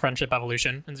because it's a friendship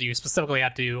evolution, and so you specifically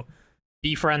have to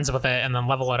be friends with it and then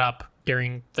level it up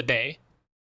during the day.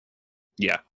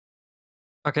 Yeah.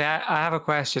 Okay, I have a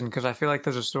question because I feel like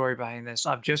there's a story behind this.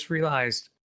 I've just realized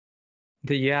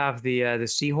that you have the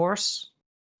seahorse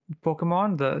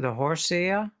Pokemon, the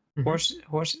Horsea,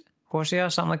 Mhm. Horsea,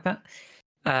 something like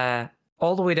that.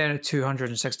 All the way down at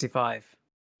 265.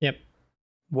 Yep,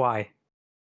 Why?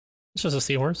 it's just a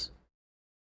seahorse.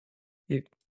 You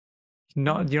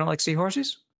don't like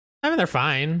seahorses? I mean, they're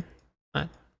fine, not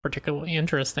particularly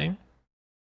interesting.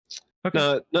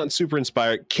 Not super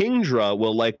inspired. Kingdra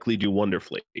will likely do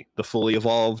wonderfully. The fully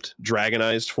evolved,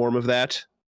 dragonized form of that.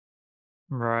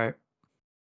 Right.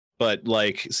 But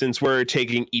like, since we're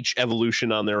taking each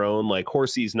evolution on their own, like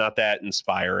Horsey's not that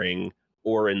inspiring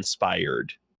or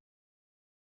inspired.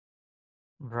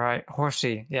 Right.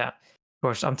 Horsey. Yeah. Of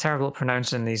course. I'm terrible at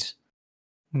pronouncing these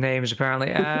names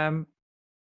apparently.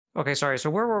 Okay, sorry. So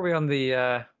where were we on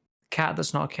the cat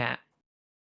that's not a cat?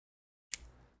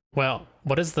 Well,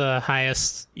 what is the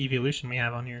highest evolution we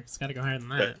have on here? It's got to go higher than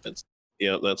that.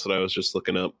 That's what I was just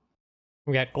looking up.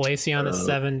 We got Glaceon at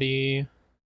 70.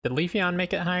 Did Leafeon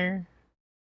make it higher?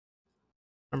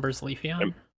 Numbers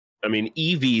Leafeon? I mean,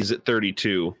 Eevee's at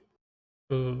 32.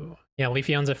 Ooh. Yeah,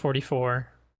 Leafeon's at 44.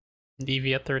 And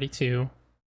Eevee at 32.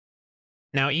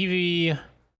 Now, Eevee,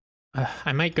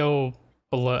 I might go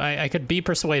below. I could be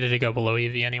persuaded to go below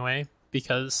Eevee anyway,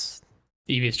 because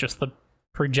Eevee is just the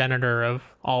progenitor of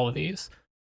all of these.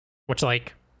 Which,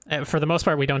 like, for the most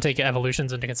part, we don't take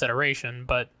evolutions into consideration,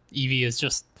 but Eevee is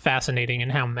just fascinating in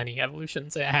how many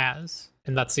evolutions it has.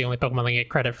 And that's the only Pokemon that get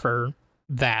credit for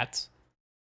that.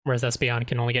 Whereas Espeon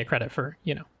can only get credit for,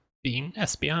 being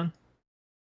Espeon.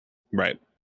 Right.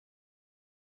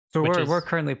 So Which we're is-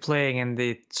 currently playing in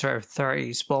the sort of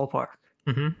 30s ballpark.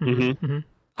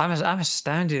 I'm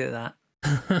astounded at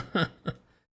that.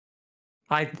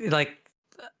 I like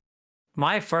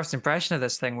my first impression of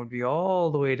this thing would be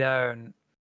all the way down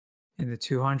in the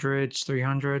 200s,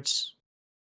 300s.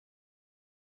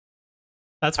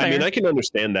 That's fair. I mean, I can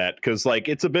understand that because, like,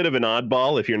 it's a bit of an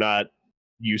oddball if you're not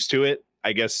used to it.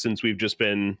 I guess since we've just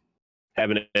been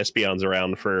having Espeons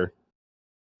around for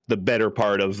the better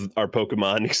part of our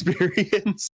Pokemon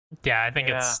experience. Yeah, I think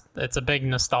it's a big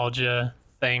nostalgia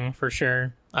thing for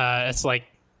sure. It's like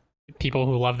people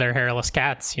who love their hairless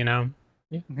cats, Yeah.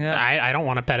 I don't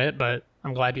want to pet it, but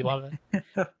I'm glad you love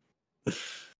it.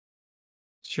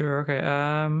 Sure. Okay.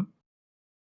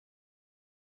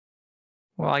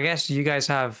 Well, I guess you guys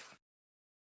have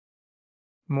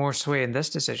more sway in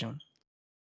this decision.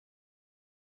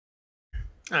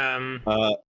 I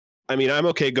mean, I'm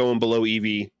okay going below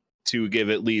Eevee to give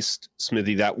at least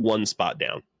Smithy that one spot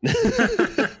down.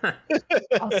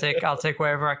 I'll take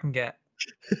whatever I can get.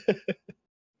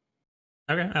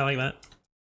 Okay, I like that.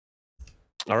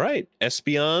 All right,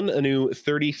 Espeon, a new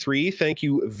 33. Thank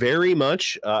you very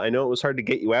much. I know it was hard to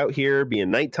get you out here,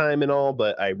 being nighttime and all,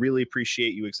 but I really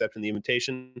appreciate you accepting the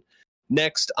invitation.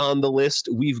 Next on the list,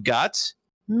 we've got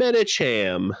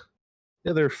Medicham.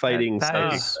 The other fighting That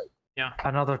psychic. is Yeah.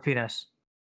 another penis.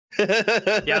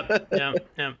 Yep.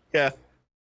 Yeah.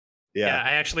 Yeah,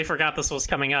 I actually forgot this was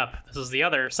coming up. This is the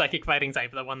other psychic fighting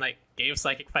type, the one that gave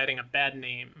psychic fighting a bad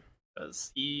name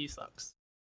because he sucks.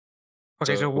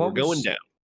 Okay, so we're going down.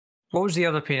 What was the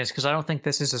other penis? Because I don't think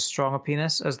this is as strong a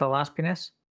penis as the last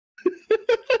penis.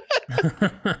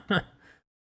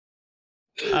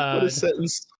 What a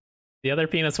sentence. The other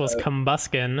penis was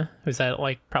Combuskin, who's at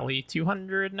like probably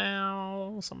 200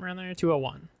 now, somewhere in there,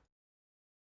 201.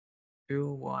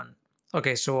 201.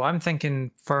 Okay, so I'm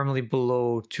thinking firmly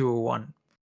below 201.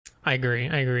 I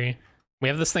agree. We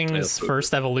have this thing's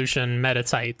first evolution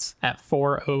Meditite at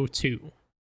 402.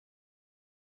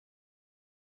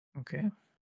 Okay.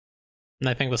 And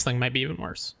I think this thing might be even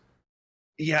worse.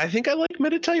 Yeah, I think I like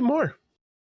Meditite more.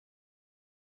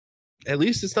 At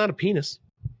least it's not a penis.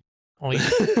 Only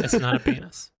it's not a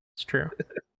penis. It's true.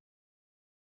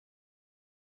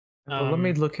 Well, let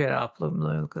me look it up. Let me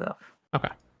look it up. Okay.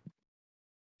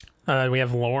 We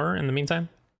have lore in the meantime.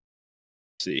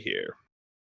 Let's see here.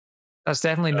 That's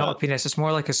definitely not a penis. It's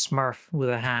more like a Smurf with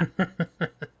a hat.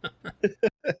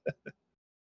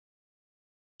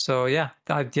 So yeah,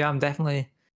 I'm definitely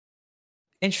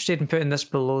interested in putting this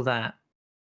below that.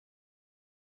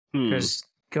 Because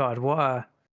God, what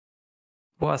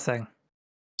a thing.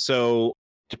 So,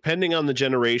 depending on the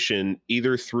generation,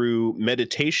 either through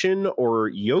meditation or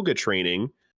yoga training,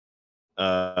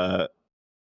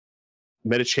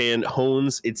 Medicham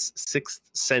hones its sixth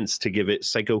sense to give it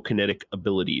psychokinetic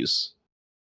abilities.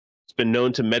 It's been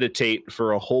known to meditate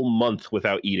for a whole month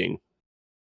without eating,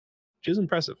 which is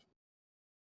impressive.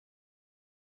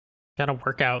 Gotta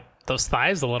work out those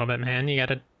thighs a little bit, man.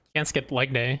 Can't skip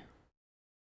leg day.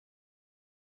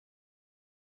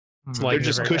 They're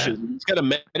just cushions. He's got to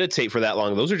meditate for that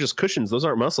long. Those are just cushions. Those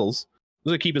aren't muscles.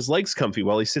 Those are keep his legs comfy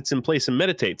while he sits in place and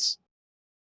meditates.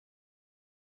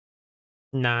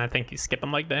 Nah, I think he's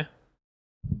skipping leg day.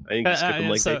 I think he's skipping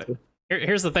leg day too.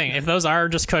 Here's the thing. If those are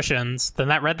just cushions, then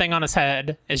that red thing on his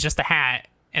head is just a hat.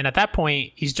 And at that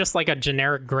point, he's just like a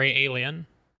generic gray alien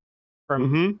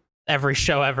from every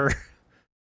show ever.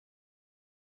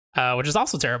 Which is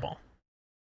also terrible.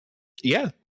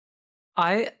 Yeah.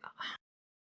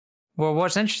 Well,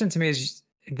 what's interesting to me is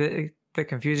that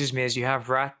confuses me is you have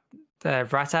Rattata.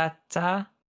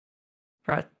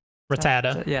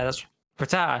 Rattata. Yeah, that's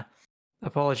Rattata.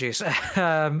 Apologies.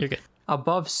 You're good.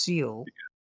 Above Seal.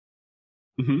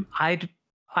 I'd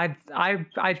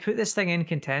put this thing in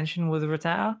contention with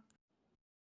Rattata,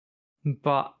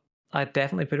 but I'd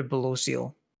definitely put it below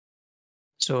Seal.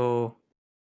 So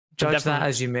judge that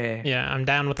as you may. Yeah, I'm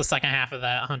down with the second half of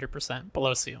that 100%.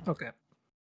 Below Seal. Okay.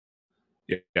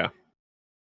 Yeah.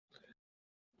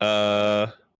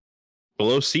 Below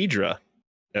Seadra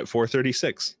at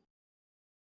 436.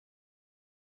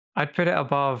 I'd put it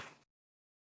above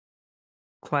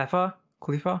Cleffa.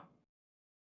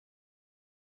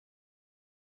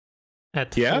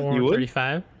 At you would?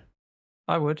 435.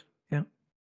 I would, yeah.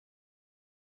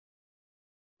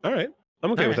 All right.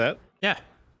 I'm okay with that. Yeah.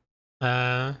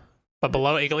 But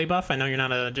below Igglybuff, I know you're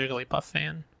not a Jigglypuff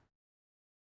fan.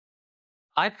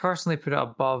 I personally put it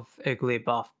above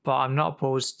Igglybuff, but I'm not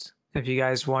opposed if you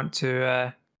guys want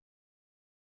to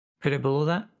put it below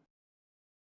that.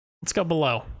 Let's go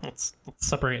below. Let's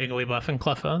separate Igglybuff and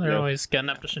Cleffa. They're always getting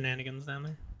up to shenanigans down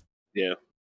there. Yeah.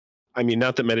 I mean,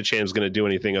 not that Medicham's going to do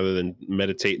anything other than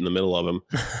meditate in the middle of them.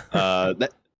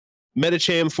 That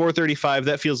Medicham 435,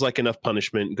 that feels like enough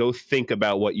punishment. Go think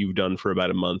about what you've done for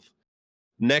about a month.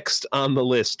 Next on the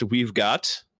list, we've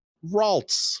got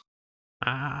Ralts.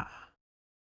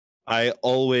 I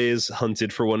always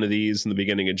hunted for one of these in the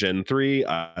beginning of Gen 3.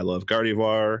 I love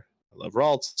Gardevoir. I love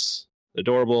Ralts.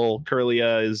 Adorable.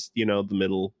 Kirlia is, the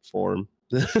middle form.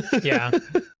 Yeah.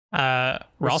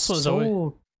 Ralts was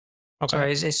always... Okay.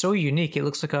 Sorry, it's so unique. It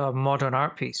looks like a modern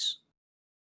art piece.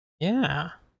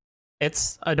 Yeah.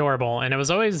 It's adorable. And it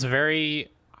was always very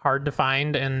hard to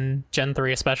find in Gen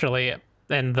 3 especially.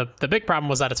 And the big problem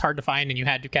was that it's hard to find and you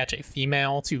had to catch a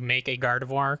female to make a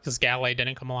Gardevoir because Galley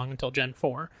didn't come along until Gen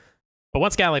 4. But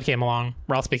once Gallade came along,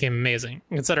 Ralts became amazing.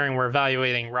 Considering we're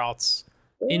evaluating Ralts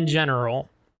in general.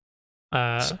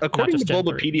 According to Gen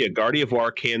 3. Bulbapedia,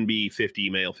 Gardevoir can be 50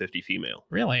 male, 50 female.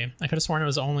 Really? I could have sworn it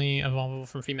was only evolvable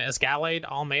from female. Is Gallade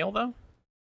all male, though?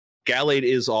 Gallade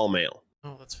is all male.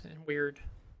 Oh, that's weird.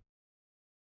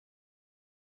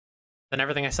 Then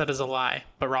everything I said is a lie,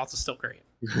 but Ralts is still great.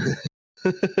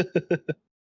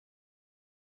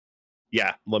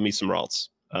 Yeah, love me some Ralts.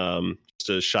 Just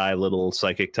a shy little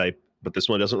psychic type, but this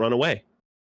one doesn't run away.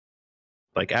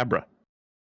 Like Abra.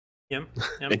 Yep.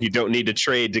 And you don't need to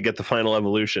trade to get the final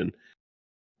evolution.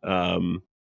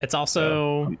 It's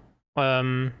also...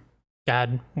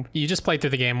 God, you just played through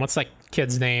the game. What's that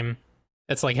kid's name?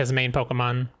 It's like his main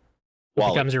Pokemon.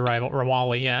 Wally. Becomes your rival. Or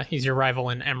Wally, yeah. He's your rival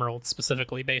in Emerald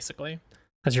specifically, basically.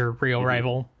 Because your real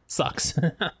rival sucks.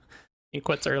 He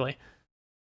quits early.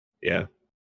 Yeah.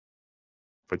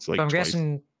 It's like So twice.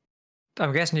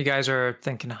 I'm guessing you guys are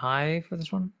thinking high for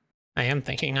this one. I am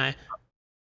thinking high.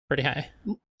 Pretty high.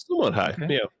 Somewhat high.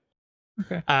 Okay.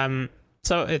 Yeah. Okay.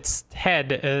 So its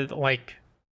head, like...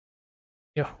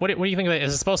 Yeah, what do you think of it?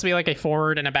 Is it supposed to be like a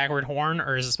forward and a backward horn,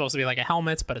 or is it supposed to be like a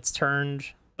helmet, but it's turned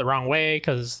the wrong way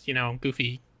because,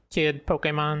 goofy kid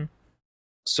Pokemon?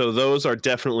 So those are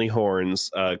definitely horns.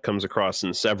 Comes across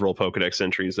in several Pokedex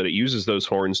entries that it uses those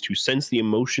horns to sense the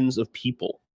emotions of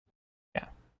people. Yeah.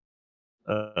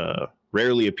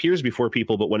 Rarely appears before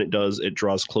people, but when it does, it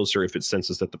draws closer if it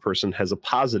senses that the person has a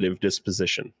positive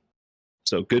disposition.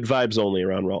 So good vibes only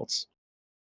around Ralts.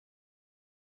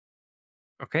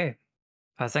 Okay.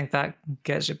 I think that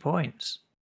gets you points.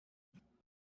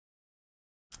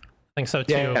 I think so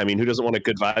too. Yeah, I mean, who doesn't want a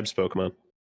good vibes Pokemon?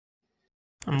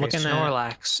 I'm Okay, looking at...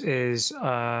 Snorlax is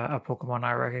a Pokemon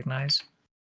I recognize.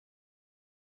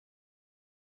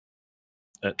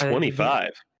 At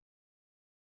 25.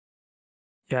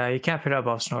 Yeah, you can't put it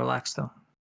above Snorlax though.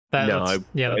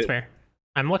 That's fair.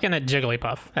 I'm looking at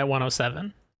Jigglypuff at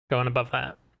 107, going above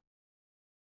that.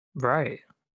 Right.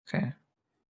 Okay.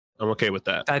 I'm okay with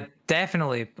that.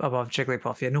 Definitely above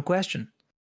Jigglypuff. Yeah, no question.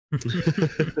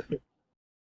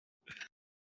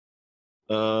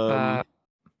 Um,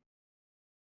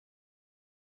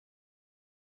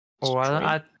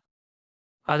 I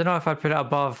don't know if I'd put it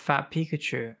above Fat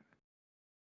Pikachu.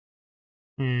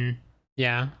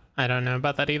 Yeah, I don't know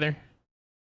about that either.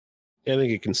 I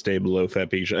think it can stay below Fat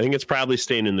Pikachu. I think it's probably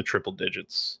staying in the triple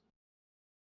digits.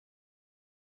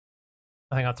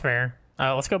 I think that's fair.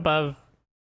 Let's go above.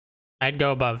 I'd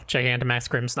go above Gigantamax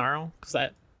Grimmsnarl, because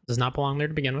that does not belong there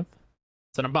to begin with.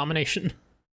 It's an abomination.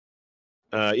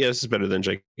 Yeah, this is better than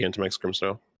Gigantamax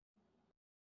Grimmsnarl.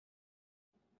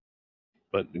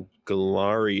 But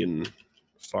Galarian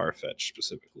Farfetch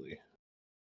specifically.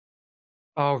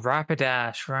 Oh,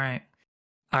 Rapidash, right.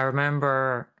 I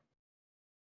remember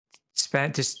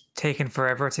just taking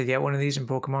forever to get one of these in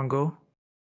Pokemon Go.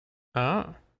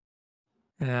 Oh.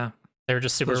 Yeah. They were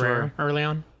just super Those rare were- early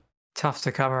on. Tough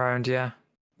to come around, yeah.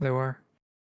 They were.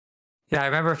 Yeah, I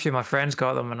remember a few of my friends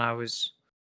got them and I was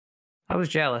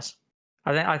jealous.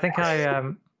 I think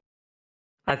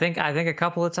a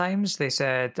couple of times they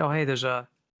said, "Oh, hey, there's a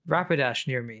Rapidash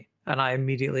near me," and I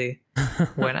immediately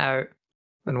went out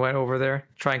and went over there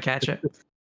to try and catch it.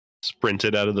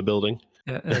 Sprinted out of the building.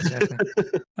 Yeah, exactly.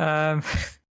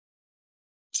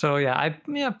 So yeah,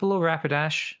 below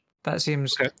Rapidash. That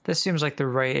seems Okay. This seems like the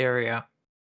right area.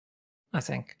 I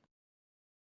think.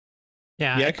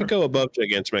 Yeah, Yeah, I could go above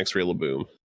Gigantamax Rillaboom.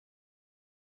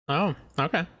 Oh,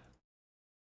 okay.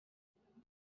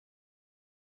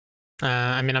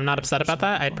 I mean, I'm not upset about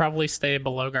that. I'd probably stay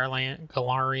below Galarian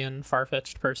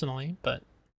Farfetch'd personally, but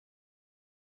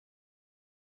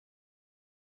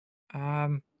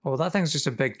Well, that thing's just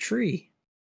a big tree.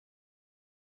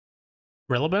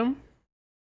 Rillaboom?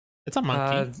 It's a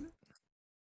monkey.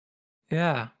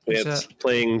 Yeah, It's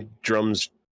playing drums,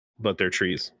 but they're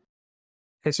trees.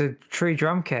 it's a tree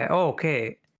drum kit. Oh,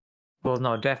 okay. Well,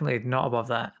 no, definitely not above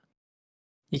that.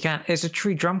 You can't. It's a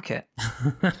tree drum kit.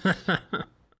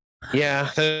 Yeah,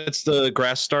 that's the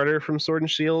grass starter from Sword and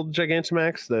Shield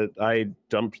Gigantamax that I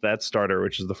dumped that starter,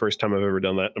 which is the first time I've ever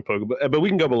done that in a Pokemon. But we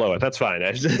can go below it. That's fine.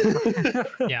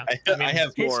 Yeah. I have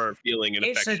It's- more feeling and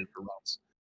it's a- affection for Ralts.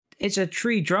 It's a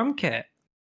tree drum kit.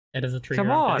 It is a tree. Come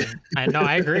drum on. kit.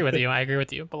 I agree with you. I agree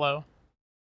with you. Below.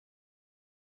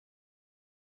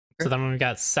 So then we've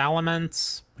got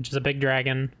Salamence, which is a big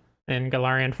dragon, and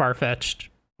Galarian Farfetch'd,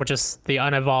 which is the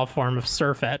unevolved form of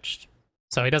Surfetch'd.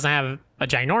 So he doesn't have a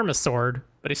ginormous sword,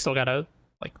 but he's still got a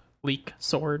leak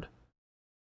sword.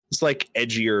 It's like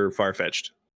edgier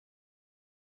Farfetch'd.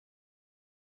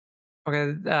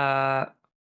 Okay.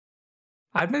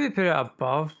 I'd maybe put it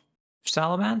above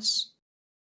Salamence.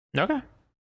 Okay.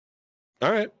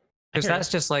 All right. Because hear that's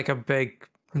just like a big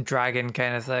dragon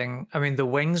kind of thing. I mean, the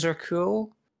wings are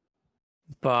cool,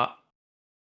 but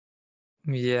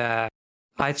yeah,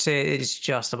 I'd say it's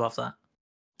just above that.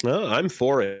 Well, I'm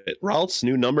for it. Ralts'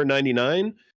 new number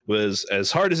 99 was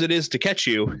as hard as it is to catch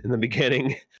you in the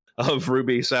beginning of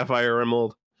Ruby, Sapphire,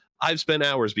 Emerald. I've spent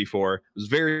hours before. It was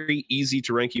very easy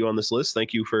to rank you on this list.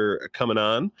 Thank you for coming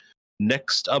on.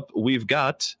 Next up, we've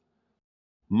got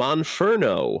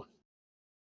Monferno,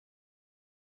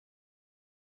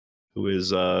 who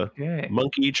is Okay.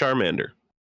 Monkey Charmander.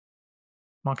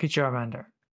 Monkey Charmander.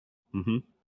 Mm-hmm.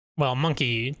 Well,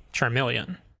 Monkey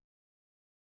Charmeleon.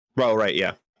 Oh, right,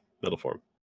 yeah. Middle form.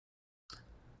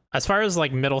 As far as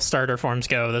like middle starter forms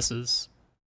go, this is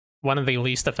one of the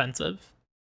least offensive.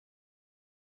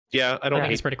 Yeah, I don't Yeah,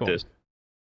 hate he's pretty cool. this.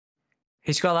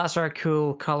 He's got that sort of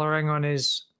cool coloring on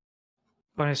his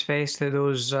face that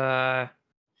those that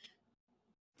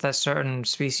certain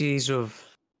species of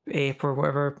ape or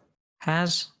whatever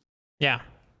has. Yeah.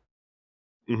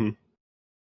 Mm-hmm.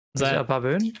 Is Is it a that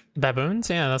baboon? baboons?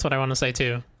 Yeah, that's what I want to say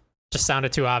too. Just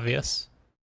sounded too obvious.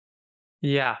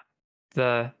 Yeah,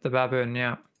 the baboon.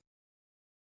 Yeah,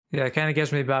 yeah. It kind of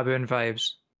gives me baboon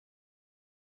vibes.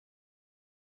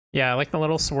 Yeah, I like the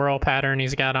little swirl pattern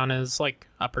he's got on his like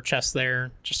upper chest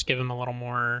there. Just give him a little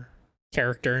more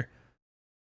character.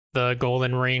 The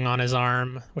golden ring on his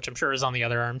arm, which I'm sure is on the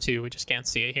other arm too. We just can't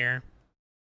see it here.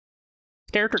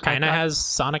 His character kind of I- has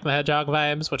Sonic the Hedgehog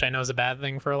vibes, which I know is a bad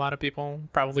thing for a lot of people.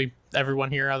 Probably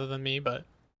everyone here other than me, but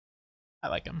I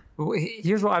like him. Well,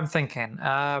 here's what I'm thinking.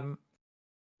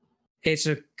 It's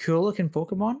a cool looking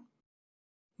Pokemon,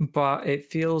 but it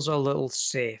feels a little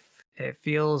safe. It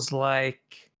feels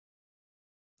like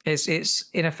it's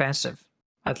inoffensive,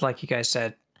 like you guys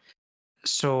said.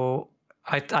 So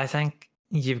I think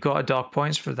you've got to dock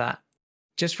points for that,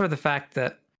 just for the fact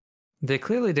that they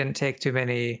clearly didn't take too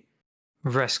many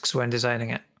risks when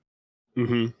designing it.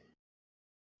 Mm-hmm.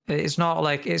 It's not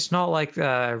like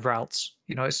routes.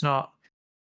 You know, it's not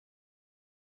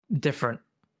different.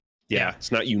 Yeah,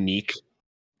 it's not unique.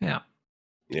 Yeah.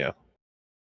 Yeah.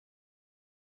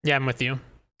 Yeah, I'm with you.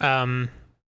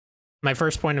 My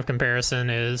first point of comparison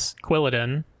is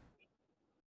Quilladin,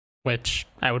 which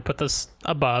I would put this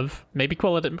above. Maybe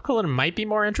Quilladin might be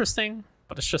more interesting,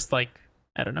 but it's just like,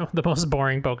 I don't know, the most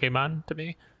boring Pokemon to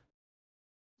me.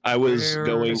 I was Where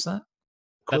going. is that?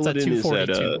 That's at Quilladin is at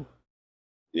 242.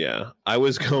 yeah. I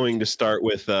was going to start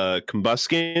with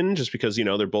Combuskin just because, you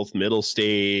know, they're both middle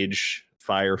stage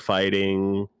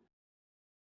firefighting.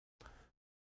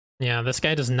 Yeah, this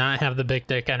guy does not have the big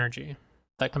dick energy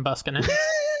that Combuskin has.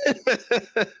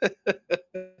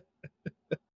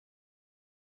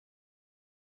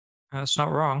 That's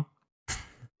not wrong.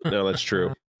 No, that's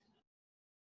true.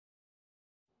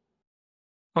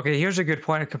 Okay, here's a good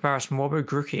point of comparison. What about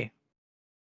Grookey?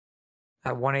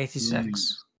 At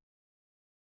 186.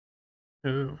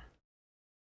 Ooh.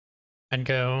 I'd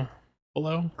go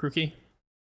below Grookey.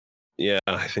 Yeah,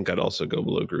 I think I'd also go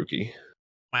below Grookey.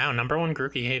 Wow, number one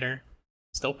Grookey hater.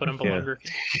 Still put him below Yeah.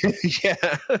 Grookey.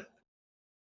 Yeah.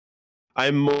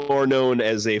 I'm more known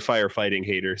as a firefighting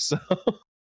hater, so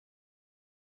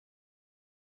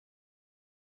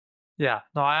Yeah,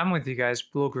 no, I am with you guys.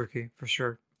 Below Grookey, for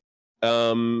sure.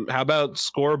 how about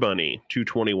Score Bunny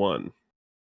 221?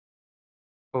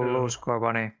 Below Ooh. Score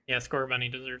Bunny. Yeah, Score Bunny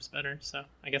deserves better, so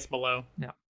I guess below.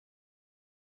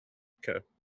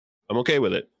 I'm okay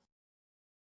with it.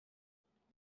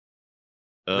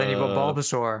 Then you've got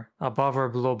Bulbasaur. Above or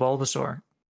below Bulbasaur?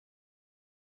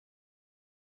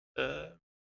 I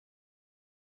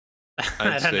I'd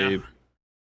don't say know.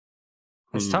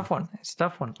 It's a Hmm. tough one. It's a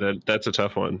tough one. that's a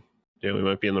tough one. Yeah, we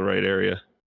might be in the right area.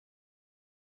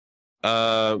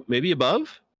 Maybe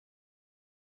above?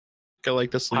 I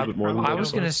like this a little bit more than I the was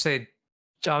other. gonna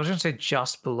say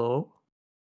just below.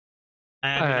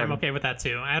 I'm Um, okay with that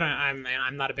too.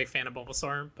 I'm not a big fan of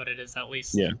Bulbasaur, but it is at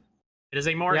least Yeah. It is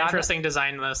a more Yeah, interesting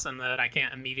design list in that I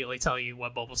can't immediately tell you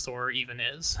what Bulbasaur even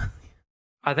is.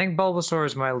 I think Bulbasaur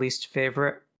is my least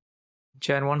favorite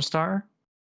Gen 1 starter.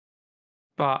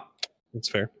 But That's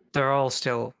fair. they're all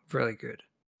still really good.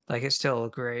 Like, it's still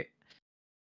great.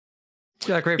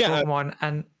 Yeah, great Yeah. Pokemon.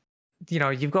 And, you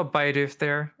know, you've got Bidoof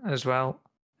there as well.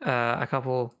 A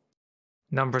couple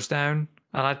numbers down.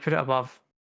 And I'd put it above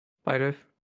Bidoof.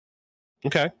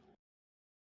 Okay.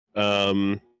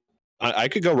 I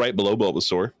could go right below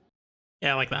Bulbasaur.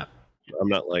 Yeah, I like that. I'm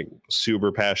not like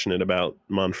super passionate about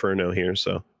Monferno here,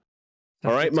 so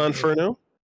all right, That's okay.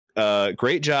 Monferno.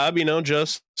 Great job, you know,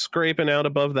 just scraping out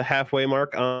above the halfway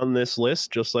mark on this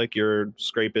list, just like you're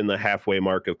scraping the halfway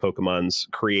mark of Pokemon's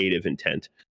creative intent.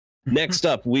 Next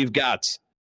up, we've got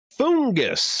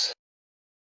Fungus.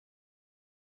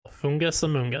 Fungus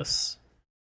Amoongus.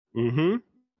 Mm-hmm.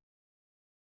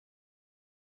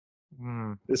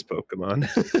 Hmm. This Pokemon.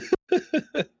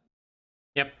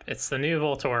 Yep, it's the new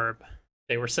Voltorb.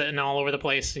 They were sitting all over the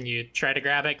place, and you try to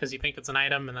grab it because you think it's an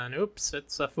item, and then oops,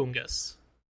 it's a fungus.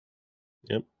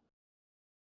 Yep.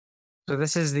 So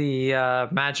this is the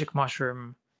magic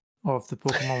mushroom of the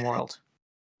Pokemon world.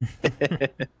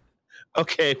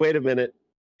 Okay, wait a minute.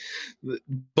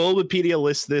 Bulbapedia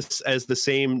lists this as the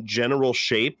same general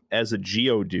shape as a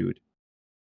Geodude.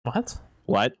 What?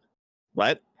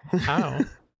 What? How?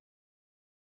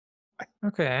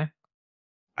 Okay,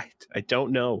 I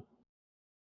don't know.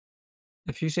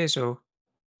 if you say so.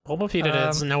 Bulbapedia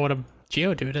doesn't know what a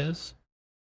Geodude is.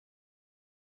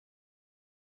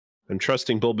 I'm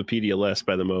trusting Bulbapedia less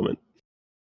by the moment.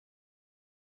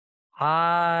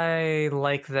 I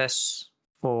like this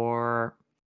for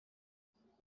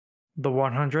the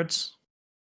 100s.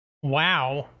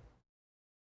 Wow.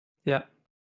 Yeah.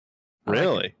 I like it.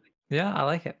 Really? Yeah, I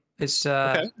like it. It's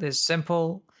Okay. it's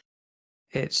simple.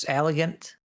 It's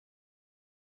elegant.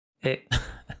 It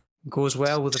goes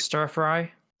well with a stir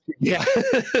fry. Yeah.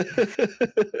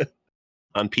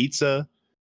 On pizza.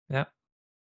 Yeah.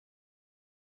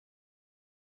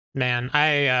 Man,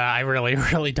 I really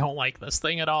really don't like this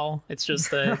thing at all. It's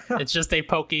just a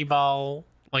Pokeball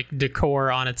like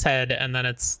decor on its head, and then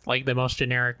it's like the most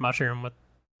generic mushroom with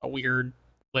a weird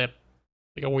lip,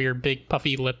 like a weird big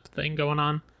puffy lip thing going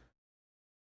on.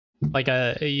 Like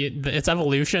its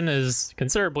evolution is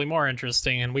considerably more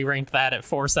interesting, and we ranked that at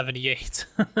 478.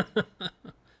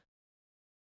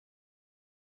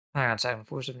 Hang on a second,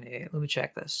 478. Let me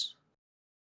check this.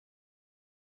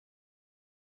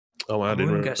 Oh, wow, I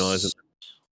didn't Amoonguss. realize it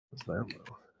was that low.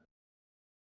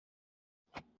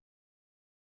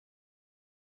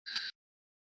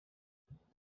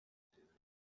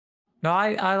 No,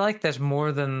 I like this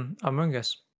more than Among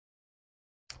Us.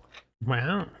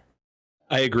 Wow.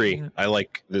 I agree. Yeah. I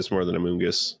like this more than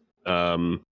Amoonguss.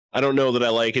 I don't know that I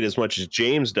like it as much as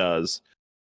James does.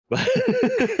 But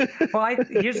Well,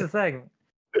 here's the thing.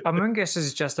 Among Us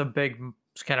is just a big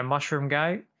kind of mushroom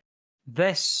guy.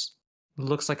 This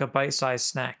looks like a bite-sized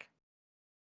snack.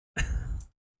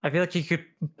 I feel like you could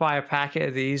buy a packet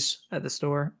of these at the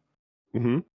store,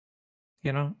 Mhm.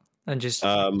 you know, and just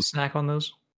snack on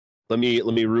those. Let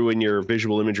me ruin your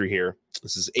visual imagery here.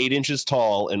 This is 8 inches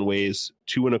tall and weighs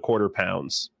 2.25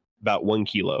 pounds, about 1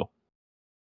 kilo.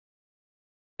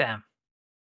 Damn.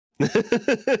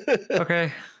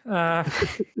 Okay.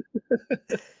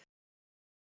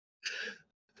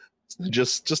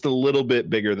 Just a little bit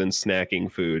bigger than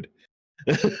snacking food.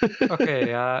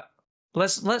 Okay.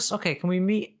 Let's. Okay. Can we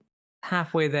meet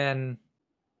halfway then?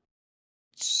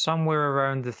 Somewhere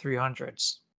around the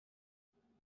 300s.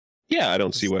 Yeah, I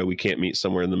don't see why we can't meet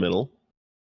somewhere in the middle.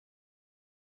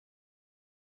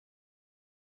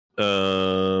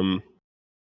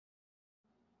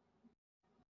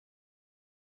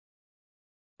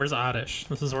 Where's Oddish?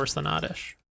 This is worse than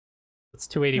Oddish. It's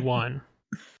 281.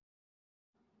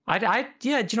 Yeah, do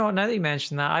you know what? Now that you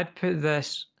mention that, I'd put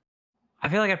this. I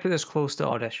feel like I'd put this close to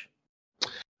Oddish.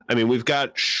 I mean, we've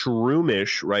got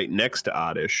Shroomish right next to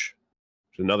Oddish,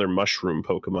 which is another mushroom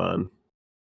Pokemon.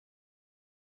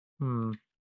 Shroomish.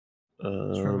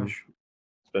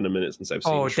 It's been a minute since I've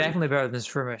seen. Oh, Shroom. definitely better than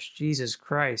Shroomish. Jesus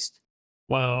Christ.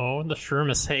 Whoa, the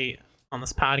Shroomis hate on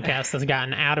this podcast has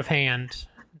gotten out of hand.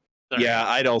 Sorry. Yeah,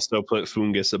 I'd also put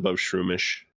Fungus above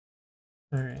Shroomish.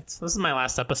 All right, so this is my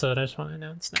last episode. I just want to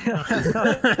announce now.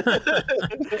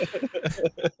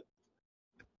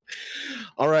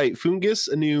 All right, Fungus,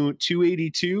 a new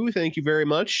 282. Thank you very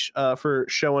much for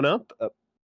showing up.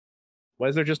 Why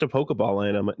is there just a Pokeball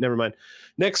line on it? Never mind.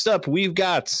 Next up, we've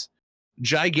got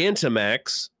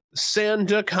Gigantamax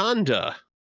Sandaconda.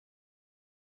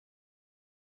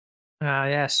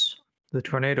 Yes. The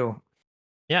tornado.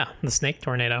 Yeah, the snake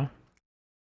tornado.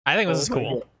 I think this is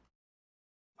cool.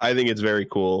 I think it's very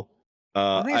cool.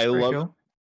 I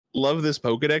love this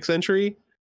Pokedex entry.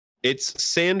 Its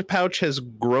sand pouch has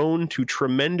grown to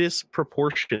tremendous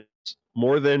proportions.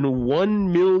 More than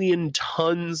 1 million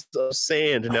tons of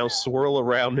sand now swirl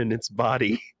around in its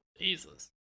body. Jesus.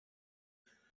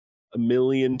 1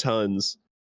 million tons.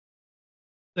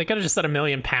 They could have just said 1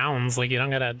 million pounds. Like, you don't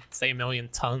gotta say 1 million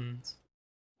tons.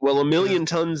 Well, 1 million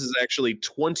tons is actually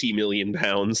 20 million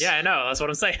pounds. Yeah, I know. That's what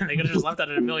I'm saying. They could have just left that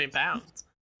at 1 million pounds.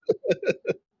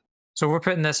 So we're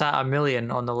putting this at 1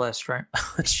 million on the list, right?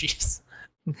 Jeez.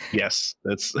 Yes,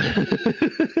 that's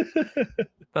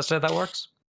That's how that works?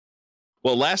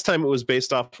 Well, last time it was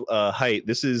based off height.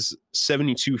 This is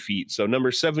 72 feet. So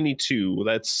number 72.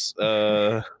 That's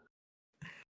I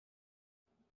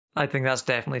think that's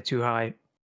definitely too high.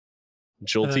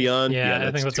 Jolteon. Yeah,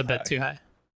 I think that's a bit high. too high.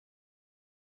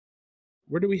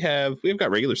 Where do we have? We've got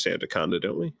regular Sandaconda,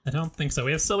 don't we? I don't think so.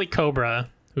 We have Silly Cobra,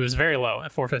 who is very low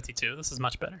at 452. This is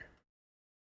much better.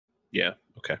 Yeah.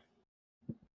 Okay.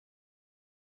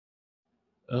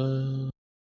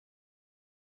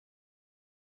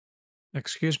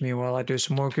 Excuse me while I do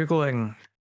some more Googling.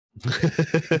 I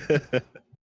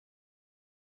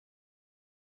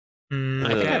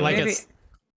think I like maybe- it.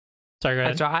 Sorry, go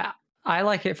ahead. So I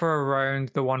like it for around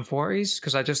the 140s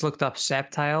because I just looked up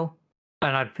Sceptile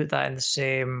and I'd put that in the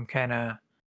same kind of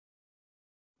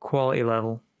quality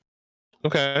level.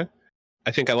 Okay.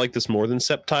 I think I like this more than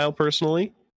Sceptile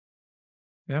personally.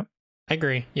 I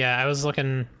agree. Yeah, I was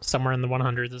looking somewhere in the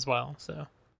 100s as well. So,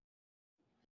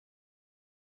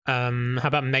 how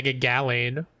about Mega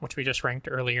Gallade, which we just ranked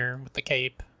earlier with the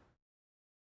cape?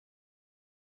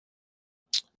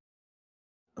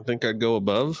 I think I'd go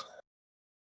above.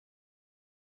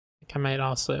 I think I might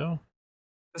also.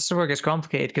 This is where it gets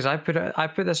complicated because I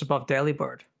put this above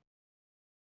Delibird,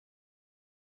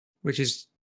 which is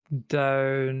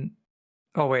down.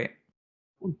 Oh wait,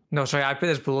 no, sorry, I put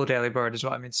this below Delibird is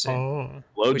what I mean to say, Oh,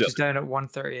 Low which Del- is down at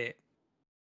 138.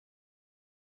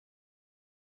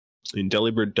 and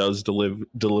Delibird does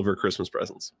deliver Christmas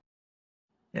presents.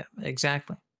 Yeah,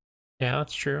 exactly. yeah,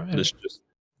 that's true. This just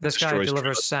This guy Destroys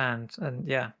delivers trust. sand, and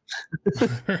yeah.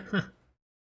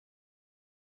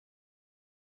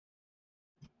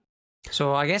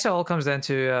 So I guess it all comes down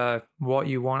to what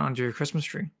you want under your Christmas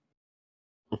tree.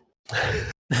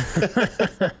 That's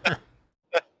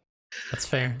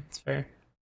fair. That's fair.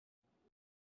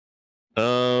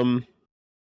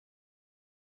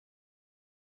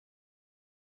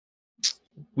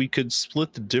 We could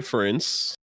split the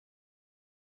difference.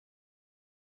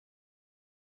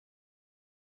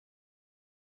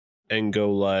 And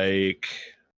go like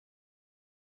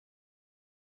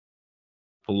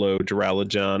below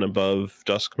Duraludon, above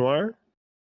Dusknoir.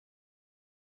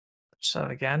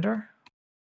 Gander.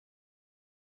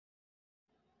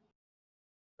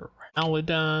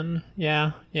 Aludon.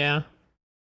 Yeah, yeah.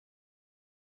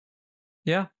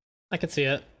 Yeah, I could see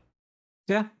it.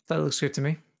 yeah, that looks good to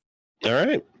me. All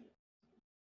right.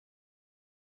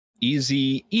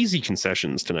 Easy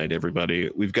concessions tonight, everybody.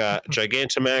 We've got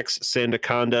Gigantamax,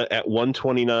 Sandaconda at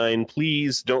 129.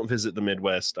 Please don't visit the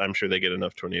Midwest. I'm sure they get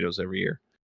enough tornadoes every year.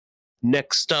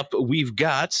 Next up, we've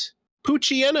got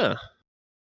Poochyena.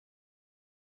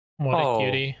 What Oh. a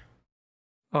cutie.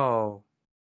 Oh,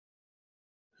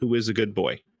 Who is a good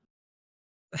boy.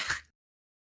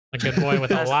 A good boy with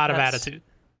a That's- lot of that's- attitude.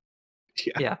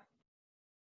 yeah.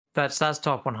 That's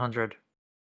top 100.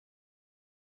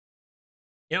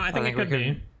 You know, I think it think we could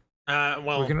be. can-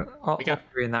 Well, We're gonna all we got-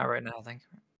 agree on that right now. I think.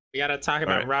 we got to talk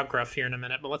about Alright. Robgruff here in a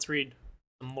minute, but let's read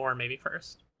some lore maybe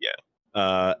first.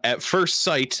 At first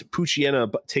sight, Poochyena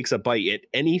takes a bite at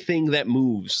anything that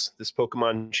moves. This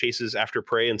Pokemon chases after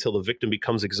prey until the victim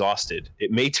becomes exhausted.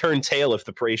 It may turn tail if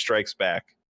the prey strikes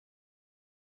back.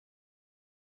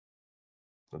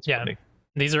 That's Yeah. funny.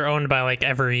 These are owned by like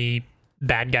every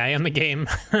bad guy in the game,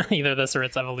 either this or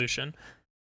its evolution.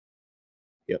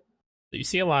 Yep. So you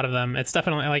see a lot of them. It's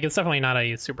definitely not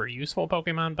a super useful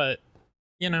Pokemon, but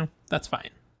you know, that's fine.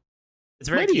 It's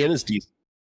very cute. Mediena's decent.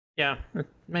 Yeah,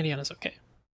 Mediana's okay.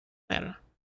 I don't know.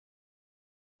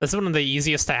 This is one of the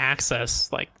easiest to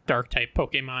access, like Dark type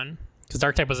Pokemon, because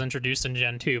Dark type was introduced in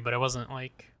Gen 2, but it wasn't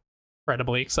like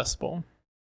incredibly accessible.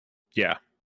 Yeah.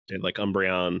 They had like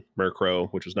Umbreon,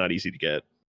 Murkrow, which was not easy to get.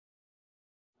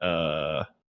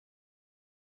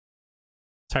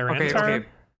 Tyranitar. Okay.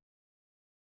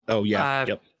 Oh yeah.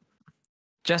 Yep.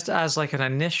 Just as like an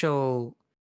initial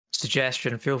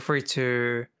suggestion, feel free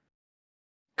to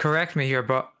correct me here,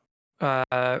 but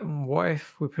what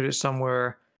if we put it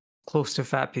somewhere close to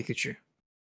Fat Pikachu?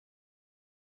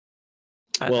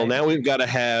 Well, now we've got to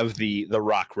have the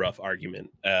Rockruff argument.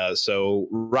 So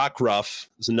Rockruff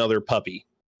is another puppy.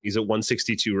 He's at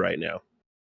 162 right now.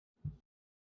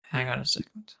 Hang on a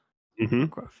second.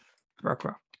 Mm-hmm.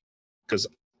 Rockruff. Because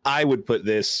I would put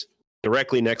this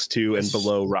directly next to and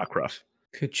below Rockruff.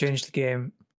 Could change the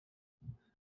game.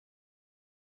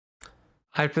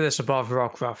 I'd put this above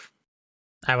Rockruff.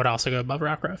 I would also go above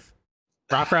Rockruff.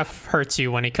 Rockruff hurts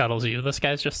you when he cuddles you. This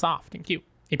guy's just soft and cute.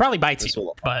 He probably bites This you,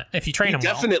 will- but if you train He him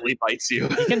well, definitely bites you.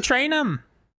 you can train him.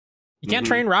 You can't Mhm.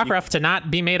 train Rockruff to not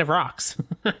be made of rocks.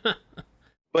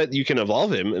 But you can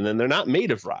evolve him, and then they're not made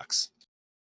of rocks.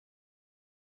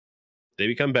 They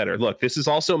become better. Look, this is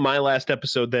also my last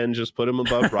episode. Then just put him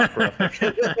above Rockruff.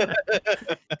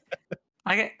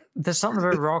 There's something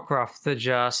about Rockruff that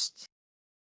just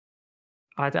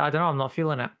I don't know. I'm not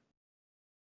feeling it.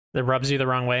 That rubs you the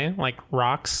wrong way, like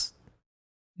rocks.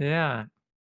 Yeah.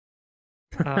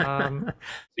 Do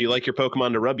you like your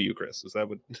Pokemon to rub you, Chris? Is that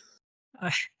what?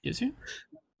 Is you?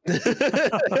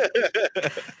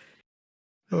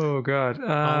 Oh god.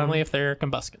 Only if they're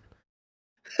combustion.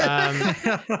 How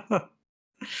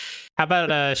about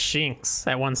Shinx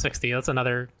at 160? That's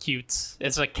another cute.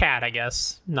 It's a cat, I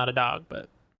guess, not a dog, but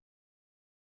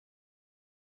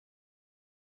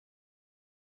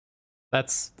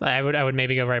that's I would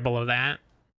maybe go right below that.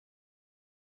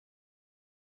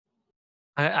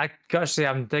 I gotta say,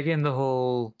 I'm digging the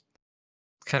whole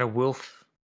kind of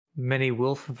mini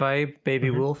wolf vibe,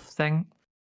 baby wolf thing.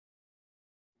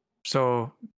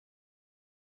 So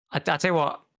I tell you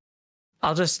what,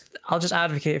 I'll just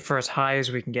advocate for as high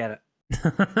as we can get it,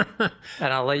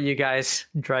 and I'll let you guys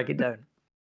drag it down.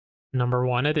 Number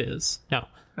 1, it is. No.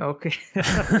 Okay.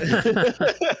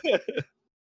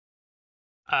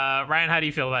 Ryan, how do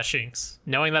you feel about Shinx?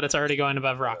 Knowing that it's already going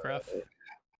above Rockruff.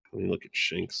 Let me look at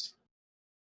Shinx.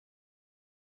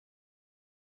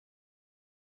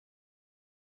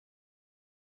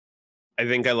 I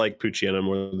think I like Poochyena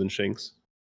more than Shinx.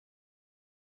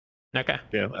 Okay.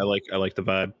 Yeah, I like the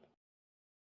vibe.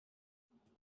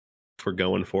 If we're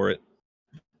going for it.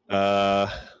 Bonita,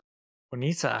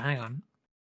 hang on.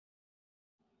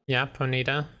 Yeah,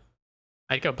 Ponyta.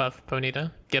 I'd go above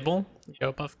Ponyta. Gibble? You go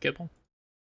above Gibble.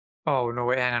 Oh no,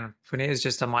 wait, hang on. Bonita's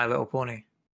just a My Little Pony.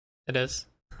 It is.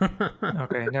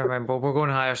 Okay, never mind. But we're going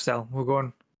higher still. We're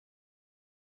going.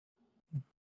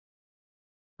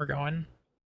 We're going.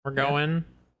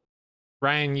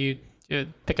 Ryan, you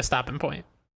pick a stopping point.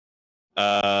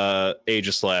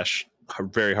 Aegislash. A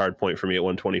very hard point for me at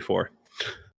 124.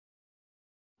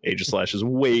 Aegislash is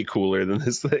way cooler than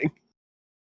this thing.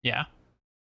 Yeah.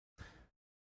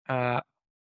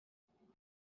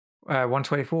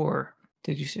 124.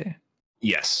 Did you say?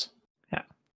 Yes.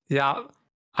 Yeah.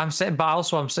 I'm sitting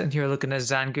here looking at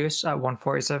Zangoose at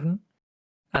 147,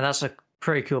 and that's a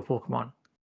pretty cool Pokemon.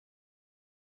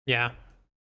 Yeah.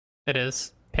 It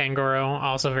is. Pangoro,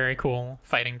 also very cool.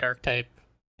 Fighting dark type.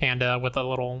 Panda with a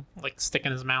little stick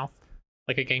in his mouth,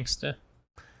 like a gangsta.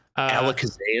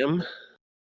 Alakazam?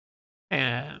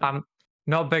 And I'm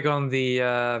not big on the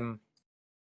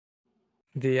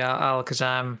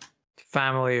Alakazam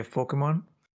family of Pokemon.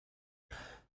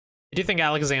 I do think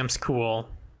Alakazam's cool,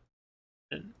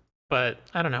 but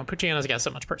I don't know. Poochyena's got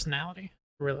so much personality.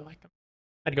 I really like him.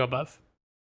 I'd go above.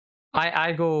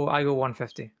 I go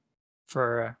 150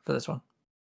 for this one.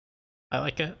 I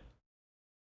like it.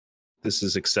 This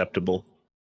is acceptable.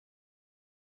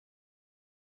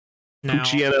 Now,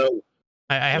 Poochyena.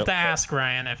 I have to ask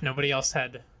Ryan, if nobody else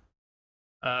had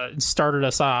started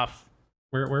us off,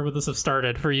 where would this have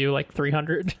started for you? Like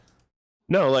 300?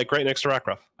 No, like right next to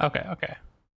Rockruff. Okay.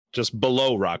 Just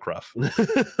below Rockruff.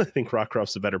 I think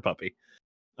Rockruff's a better puppy.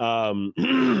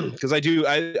 Because I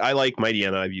like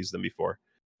Mightyena. I've used them before.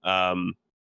 But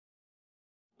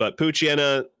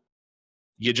Poochyena,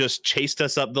 you just chased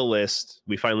us up the list.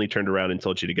 We finally turned around and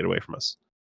told you to get away from us.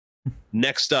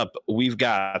 Next up, we've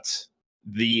got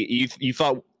you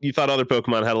thought other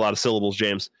Pokemon had a lot of syllables,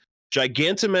 James.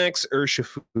 Gigantamax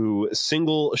Urshifu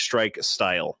single strike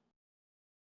style.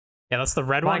 Yeah, that's the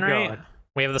red My one, right? God.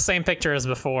 We have the same picture as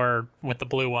before with the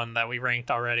blue one that we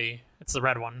ranked already. It's the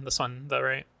red one. This one, though,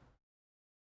 right?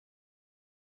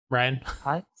 Ryan,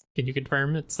 Hi. can you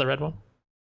confirm it's the red one?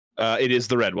 It is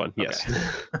the red one, yes.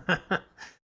 Okay.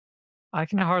 I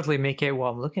can hardly make out what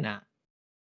I'm looking at.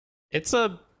 It's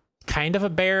a kind of a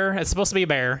bear. It's supposed to be a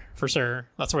bear, for sure.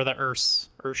 That's where the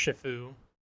Urshifu.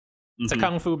 It's a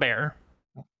kung fu bear.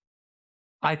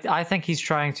 I think he's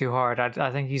trying too hard.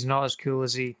 I think he's not as cool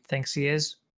as he thinks he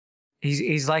is.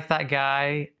 He's like that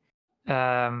guy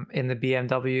in the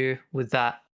BMW with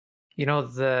that,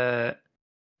 the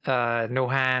no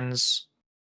hands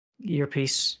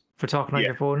earpiece for talking on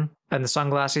your phone and the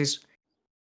sunglasses,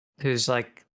 who's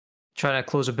like trying to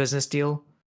close a business deal.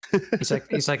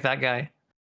 He's like that guy.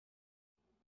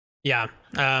 Yeah.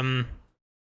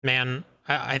 Man,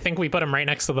 I think we put him right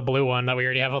next to the blue one that we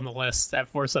already have on the list at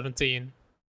 417.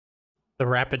 The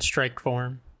rapid strike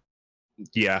form.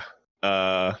 Yeah.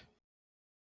 I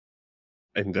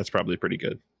think that's probably pretty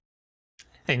good.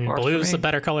 And Works for blue's me. a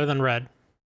better color than red.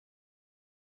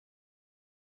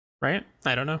 Right?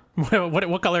 I don't know.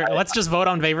 What color? Let's just vote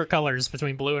on favorite colors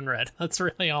between blue and red. That's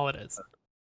really all it is.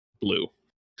 Blue.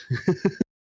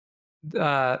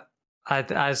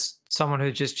 As someone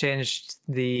who just changed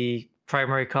the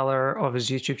primary color of his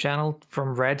YouTube channel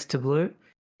from red to blue,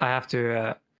 I have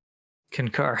to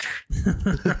concur.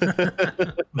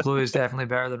 Blue is definitely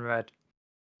better than red.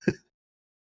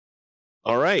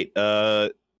 All right.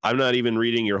 I'm not even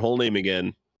reading your whole name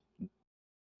again.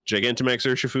 Gigantamax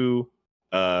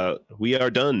Urshifu, we are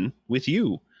done with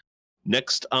you.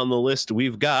 Next on the list,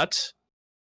 we've got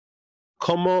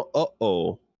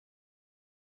Como-o.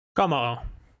 Como.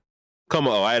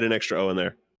 Como-o. I had an extra O in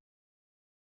there.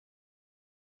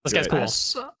 This guy's cool.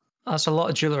 That's a lot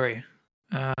of jewelry.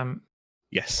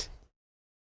 Yes.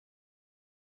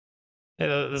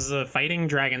 This is a fighting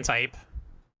dragon type.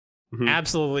 Mhm.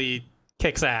 Absolutely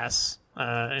kicks ass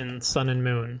in Sun and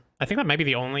Moon. I think that might be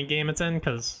the only game it's in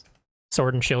because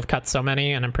Sword and Shield cut so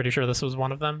many, and I'm pretty sure this was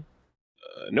one of them.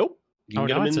 Nope. You can Oh,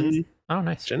 get no, them in Oh,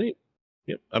 nice. Gen 8.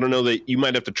 Yep. I don't know that you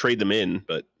might have to trade them in,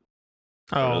 but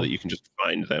I don't know Oh, that you can just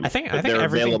find them. I think they're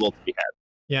everything. available to be had.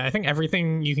 Yeah, I think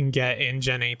everything you can get in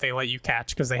Gen 8 they let you catch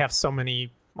because they have so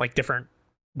many like different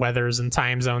weathers and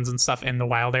time zones and stuff in the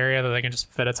wild area that they can just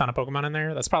fit a ton of Pokemon in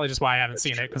there. That's probably just why I haven't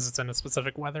seen it, because it's in a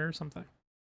specific weather or something.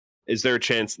 Is there a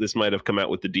chance this might have come out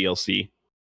with the DLC?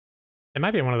 It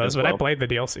might be one of those, As but I well. played the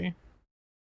DLC.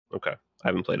 Okay. I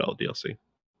haven't played all the DLC.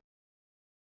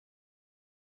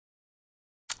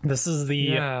 This is the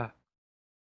Yeah.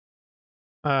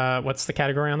 what's the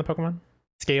category on the Pokemon?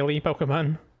 Scaly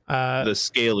Pokemon. The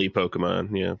scaly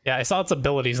Pokemon, yeah. Yeah, I saw its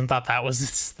abilities and thought that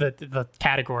was the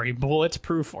category,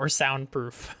 bulletproof or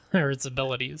soundproof, or its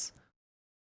abilities.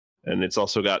 And it's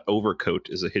also got Overcoat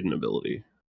as a hidden ability.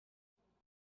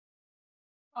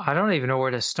 I don't even know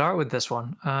where to start with this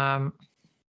one.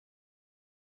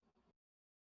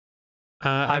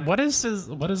 What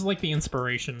is like the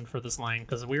inspiration for this line?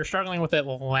 Because we were struggling with it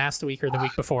last week or the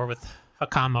week before with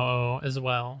Hakamo as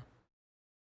well.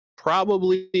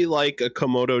 Probably like a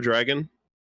Komodo dragon.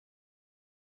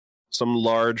 Some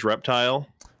large reptile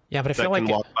Yeah, but I that feel can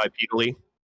like walk bipedally.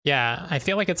 yeah, I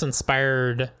feel like it's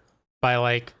inspired by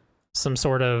like some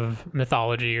sort of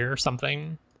mythology or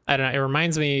something. I don't know. It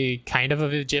reminds me kind of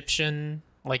Egyptian,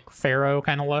 like pharaoh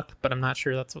kind of look, but I'm not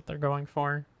sure that's what they're going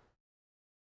for.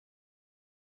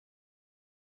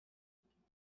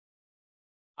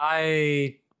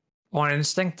 On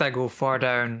instinct, I go far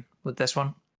down with this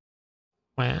one.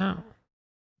 Wow.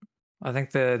 I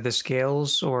think the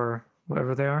scales or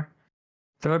whatever they are,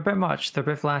 they're a bit much. They're a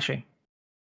bit flashy.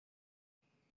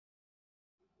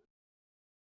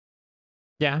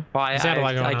 Yeah. But He's had a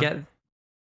lot going I on.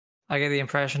 get the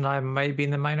impression I might be in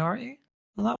the minority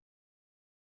on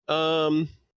that.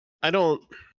 I don't.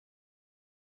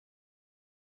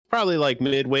 Probably like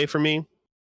midway for me.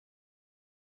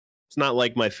 It's not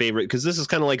like my favorite, because this is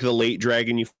kind of like the late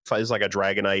dragon you fight. It's like a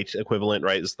Dragonite equivalent,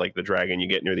 right? It's like the dragon you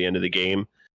get near the end of the game.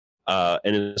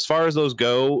 And as far as those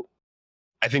go,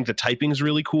 I think the typing's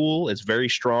really cool. It's very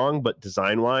strong, but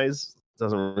design-wise,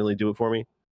 doesn't really do it for me.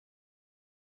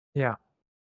 Yeah.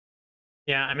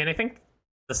 Yeah, I mean, I think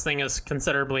this thing is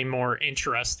considerably more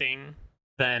interesting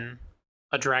than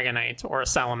a Dragonite or a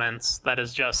Salamence that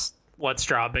is just, let's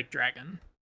draw a big dragon.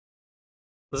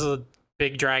 This is a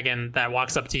big dragon that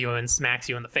walks up to you and smacks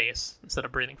you in the face instead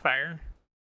of breathing fire.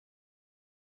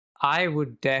 I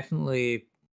would definitely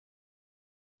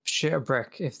shit a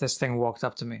brick if this thing walked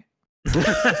up to me.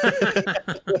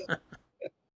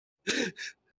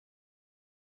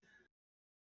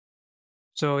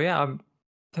 So yeah,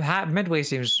 midway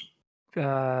seems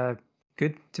good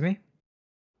to me.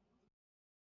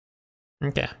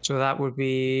 Okay. So that would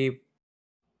be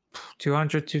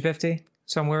 200, 250,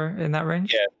 somewhere in that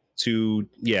range. Yeah.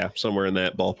 Somewhere in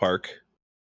that ballpark.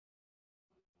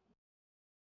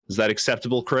 Is that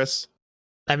acceptable, Chris?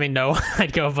 I mean, no,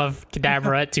 I'd go above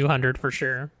Kadabra at 200 for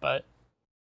sure, but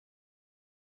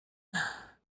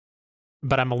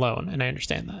I'm alone, and I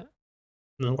understand that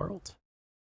in the world.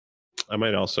 I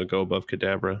might also go above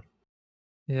Kadabra,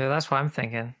 Yeah, that's what I'm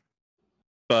thinking.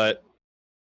 but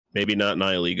maybe not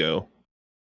Nihilego.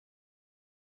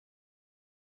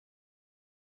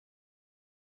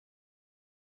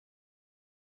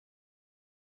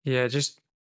 Yeah, just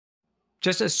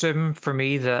assume for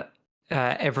me that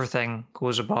everything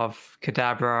goes above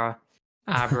Kadabra,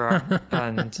 Abra,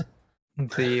 and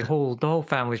the whole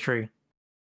family tree.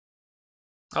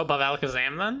 Oh, above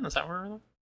Alakazam then? Is that where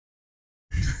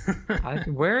we're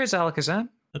Where is Alakazam?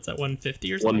 That's at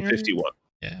 150 or something? 151.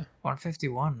 Yeah.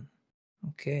 151.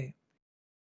 Okay.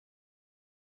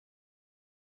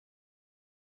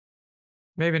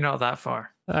 Maybe not that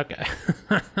far. Okay.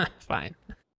 Fine.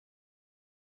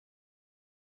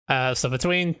 So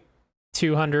between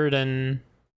 200 and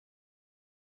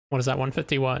what is that?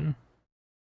 151.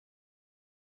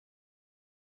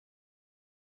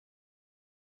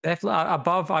 Definitely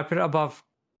above. I put it above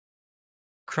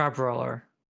Crabrawler.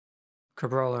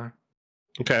 Crabrawler.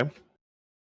 Okay.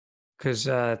 Because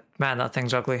man, that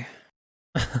thing's ugly.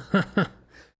 I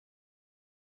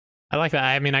like that.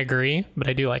 I mean, I agree, but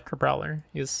I do like Crabrawler.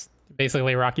 He's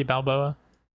basically Rocky Balboa.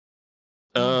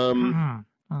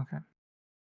 Okay.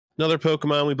 Another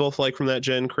Pokemon we both like from that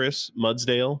gen, Chris,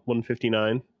 Mudsdale,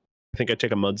 159. I think I'd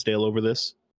take a Mudsdale over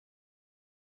this.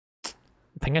 I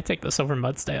think I take this over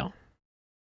Mudsdale.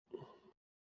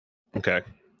 Okay.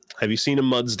 Have you seen a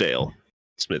Mudsdale,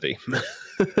 Smithy?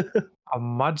 A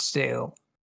Mudsdale.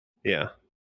 Yeah.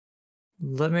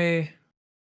 Let me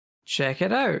check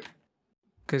it out.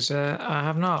 Because I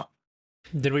have not.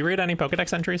 Did we read any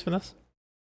Pokedex entries for this?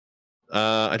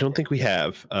 I don't think we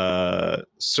have.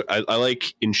 So I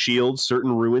like in Shield,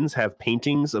 certain ruins have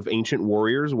paintings of ancient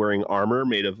warriors wearing armor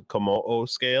made of Komodo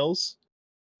scales.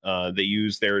 They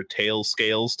use their tail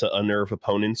scales to unnerve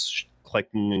opponents,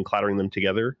 collecting and clattering them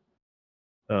together.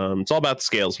 It's all about the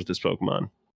scales with this Pokemon.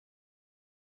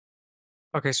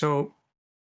 Okay, so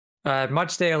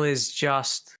Mudsdale is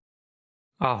just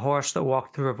a horse that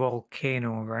walked through a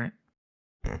volcano, right?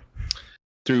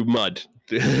 Through mud.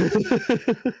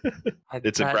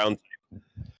 It's a ground.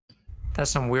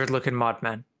 That's some weird looking mud,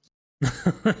 man.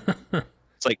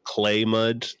 It's like clay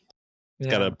mud. It's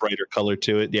got a brighter color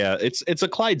to it. Yeah, it's a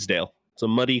Clydesdale. It's a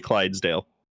muddy Clydesdale.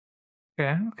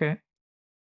 Okay.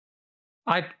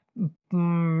 I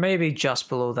maybe just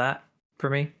below that for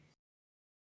me.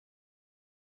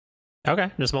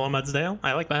 Okay, just below Mudsdale.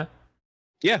 I like that.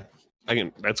 Yeah,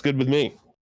 that's good with me.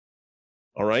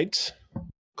 All right.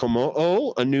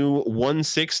 Komodo, a new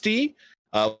 160.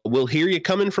 We'll hear you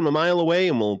coming from a mile away,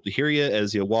 and we'll hear you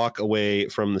as you walk away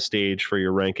from the stage for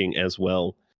your ranking as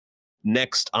well.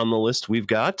 Next on the list, we've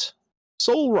got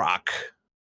Solrock.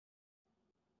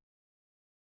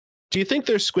 Do you think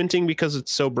they're squinting because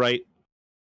it's so bright?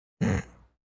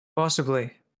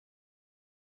 Possibly.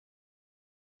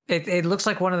 It looks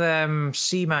like one of them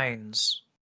sea mines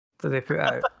that they put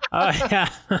out. Oh, yeah.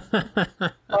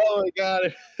 Oh my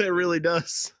god, it really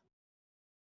does.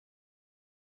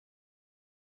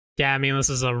 Yeah, I mean, this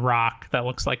is a rock that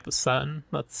looks like the sun.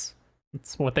 That's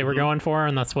what they were going for,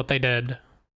 and that's what they did.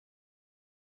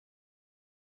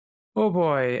 Oh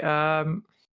boy.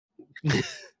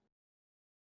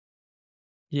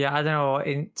 Yeah, I don't know.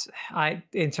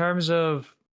 In terms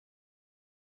of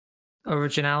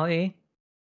originality,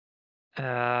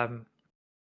 I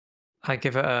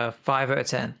give it a 5 out of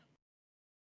 10.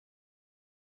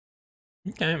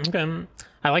 Okay.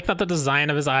 I like that the design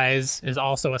of his eyes is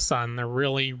also a sun. They're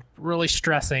really, really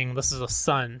stressing this is a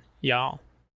sun, y'all.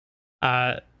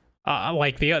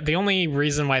 Like the only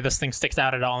reason why this thing sticks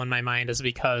out at all in my mind is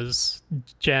because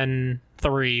Gen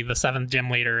 3, the 7th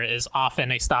gym leader, is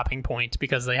often a stopping point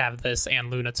because they have this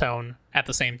and Lunatone at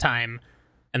the same time,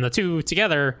 and the two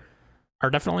together are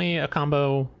definitely a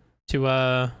combo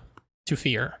to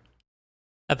fear,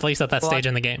 at least at that stage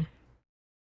in the game.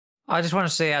 I just want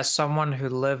to say, as someone who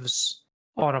lives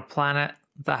on a planet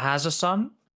that has a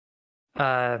sun,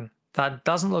 that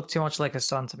doesn't look too much like a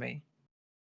sun to me.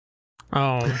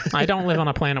 Oh, I don't live on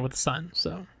a planet with a sun,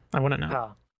 so I wouldn't know.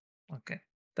 Oh, okay.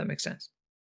 That makes sense.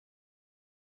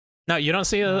 No, you don't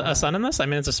see a sun in this? I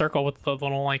mean, it's a circle with the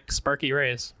little, like, sparky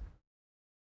rays.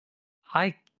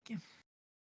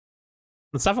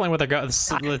 It's definitely what they're going.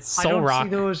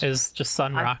 Solrock is just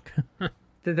sun rock.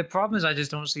 The problem is I just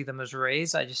don't see them as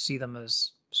rays. I just see them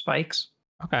as spikes.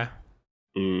 Okay.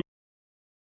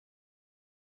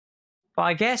 But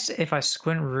I guess if I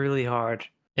squint really hard...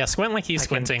 Yeah, squint like he's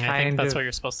squinting. I think that's what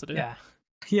you're supposed to do.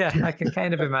 Yeah, I can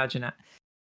kind of imagine it.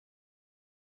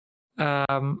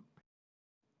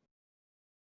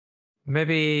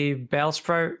 Maybe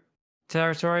Bellsprout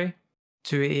territory,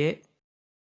 288.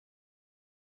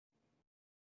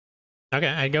 Okay,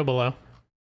 I'd go below.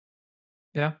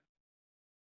 Yeah.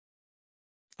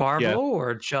 Far below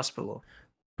or just below?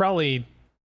 Probably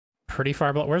pretty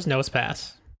far below. Where's Nose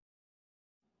Pass?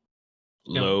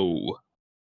 Low.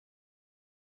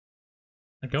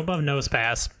 I'd go above Nose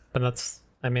Pass, but that's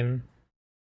already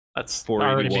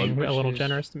being a little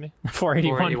generous to me.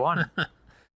 481.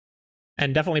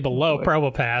 And definitely below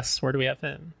Probopass. Where do we have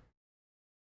him?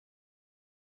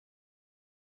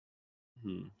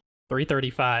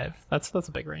 335. That's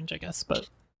a big range, I guess, but...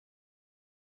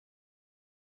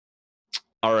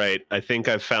 All right, I think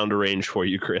I've found a range for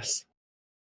you, Chris.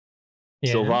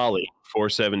 Yeah. Silvally,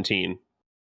 417.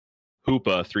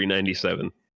 Hoopa,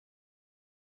 397.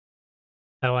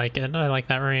 I like it. I like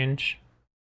that range.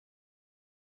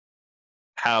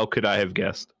 How could I have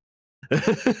guessed?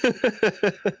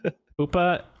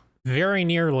 Hoopa very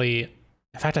nearly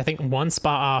In fact, I think one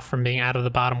spot off from being out of the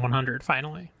bottom 100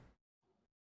 finally.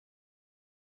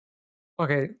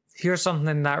 Okay, here's something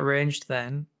in that range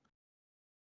then.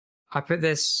 I put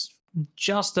this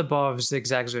just above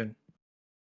Zigzagoon.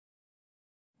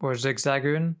 Or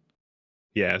Zigzagoon?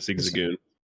 Yeah, Zigzagoon.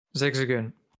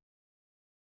 Zigzagoon.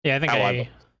 Yeah, I think How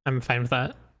I'm fine with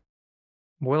that.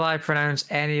 Will I pronounce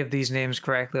any of these names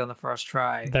correctly on the first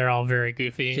try? They're all very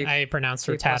goofy. I pronounced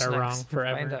Keep Rattata listening wrong to find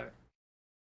forever. out.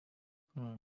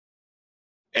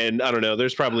 And I don't know,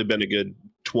 there's probably been a good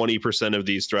 20% of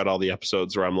these throughout all the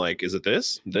episodes where I'm like, is it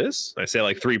this? This? I say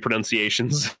like 3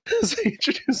 pronunciations as I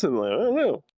introduce them. Like, I don't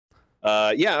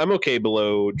know. Yeah, I'm okay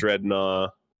below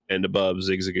Dreadnought and above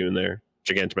Zigzagoon there.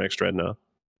 Gigantamax Dreadnought.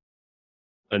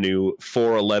 A new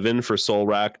 411 for Soul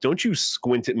Rock. Don't you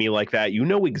squint at me like that. You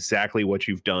know exactly what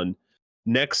you've done.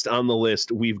 Next on the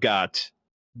list, we've got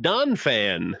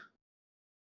Donphan.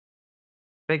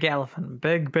 Big elephant.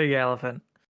 Big elephant.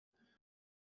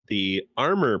 The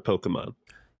armor Pokemon.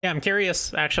 Yeah, I'm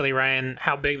curious, actually, Ryan,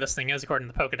 how big this thing is according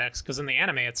to the Pokedex, because in the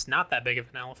anime, it's not that big of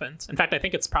an elephant. In fact, I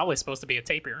think it's probably supposed to be a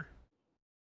tapir.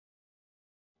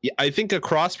 Yeah, I think a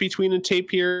cross between a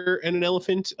tapir and an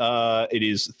elephant. It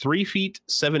is 3 feet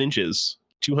 7 inches,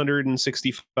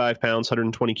 265 pounds,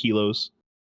 120 kilos.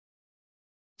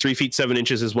 3 feet 7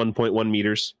 inches is 1.1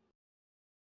 meters.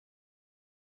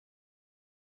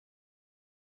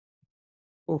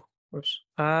 Oh, whoops.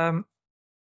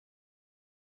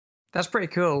 That's pretty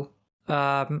cool.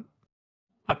 I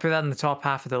put that in the top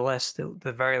half of the list, at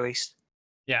the very least.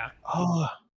 Yeah. Oh,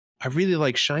 I really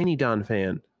like shiny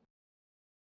Donphan.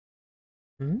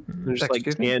 They're just like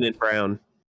Excuse me? tan and brown.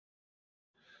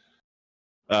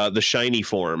 The shiny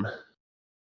form.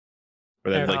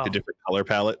 Where they have like the Oh. different color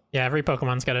palette. Yeah, every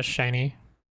Pokemon's got a shiny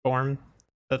form.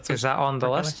 Is that on the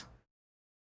Really? list?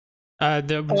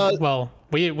 Well,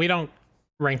 we don't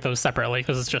rank those separately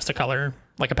because it's just a color,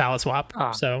 like a palette swap.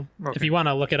 Ah, So if okay. you want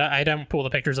to look at it, I don't pull the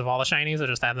pictures of all the shinies. I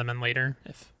just add them in later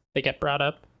if they get brought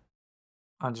up.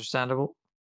 Understandable.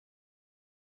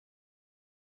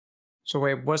 So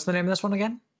wait, what's the name of this one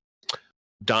again?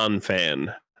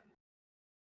 Donphan.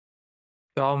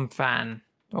 Donphan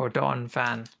or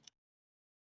Donphan.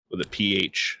 With a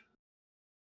PH.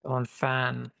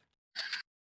 Donphan.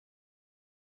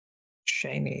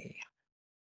 Shiny.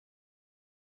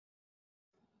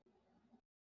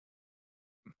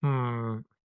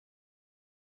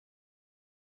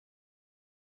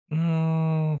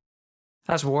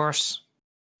 That's worse.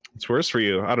 It's worse for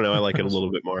you. I don't know. I like it a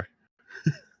little bit more.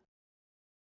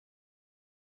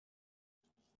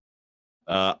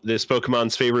 This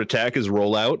Pokemon's favorite attack is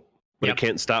Rollout, but Yep. it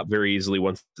can't stop very easily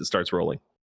once it starts rolling.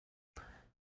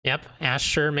 Yep, Ash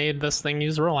sure made this thing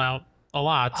use rollout a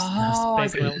lot. Oh,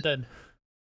 That's basically what it did.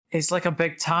 It's like a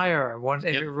big tire. If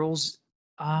Yep. it rolls.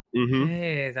 Mm-hmm.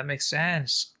 Hey, that makes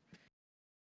sense.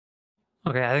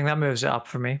 Okay, I think that moves it up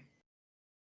for me.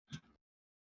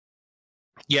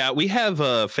 Yeah, we have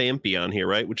Fampi on here,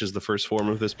 right? Which is the first form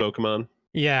of this Pokemon.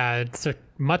 Yeah, it's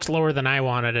much lower than I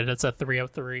wanted it. It's a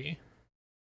 303.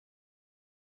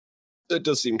 That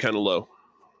does seem kind of low.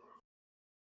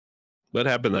 What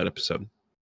happened that episode?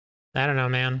 I don't know,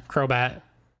 man. Crobat.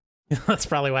 That's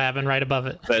probably what happened right above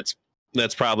it.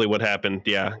 That's probably what happened.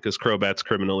 Yeah, because Crobat's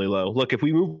criminally low. Look, if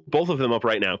we move both of them up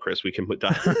right now, Chris, we can put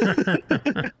down.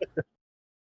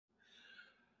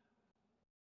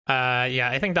 Yeah,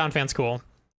 I think Donphan's cool.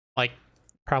 Like,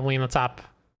 probably in the top,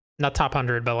 not top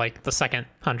 100, but like the second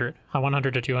 100,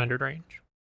 100 to 200 range.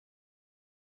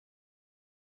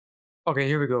 Okay,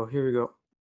 here we go.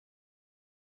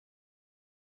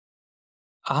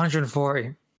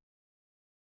 140.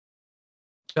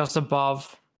 Just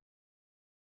above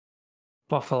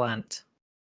Buffalant.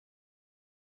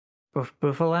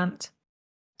 Buffalant?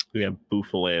 We have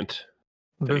Bouffalant.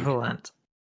 Buffalant.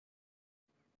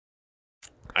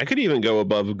 I could even go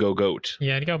above Gogoat.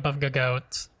 Yeah, to go above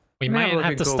Gogoat. We Let me have might a look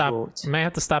have at to stop. Gogoat. We might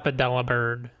have to stop at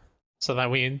Delibird so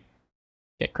that we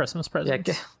get Christmas Yeah,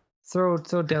 presents. throw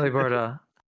Delibird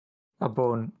a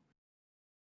bone.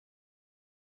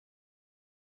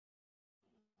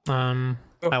 I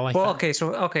like Well,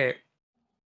 that. okay.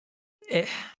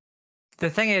 The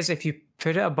thing is, if you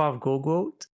put it above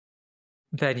Gogoat,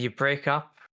 then you break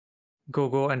up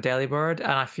Gogoat and Delibird,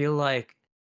 and I feel like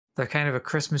they're kind of a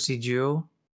Christmassy duo,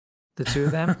 the two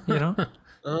of them, you know?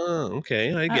 Oh,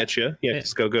 okay. I get you. Yeah,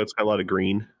 because Gogoat's got a lot of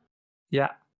green. Yeah.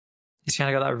 He's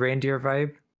kind of got that reindeer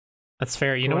vibe. That's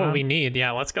fair. You know Going what on. we need?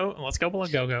 Yeah, let's go below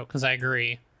Go-Go because I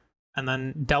agree. And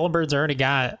then Delibird's already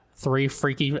got 3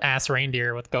 freaky ass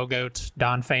reindeer with Gogoat,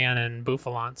 Donphan, and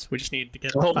Buffalant. We just need to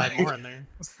get Oh 5 my- more in there.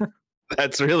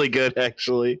 That's really good,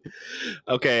 actually.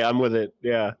 Okay, I'm with it.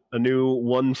 Yeah, a new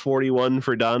 141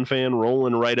 for Don Fan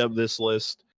rolling right up this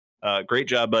list. Great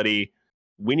job, buddy.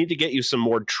 We need to get you some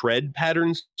more tread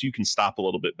patterns so you can stop a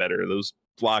little bit better. Those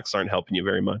blocks aren't helping you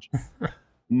very much.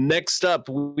 Next up,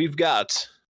 we've got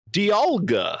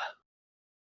Dialga,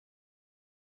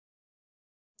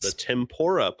 the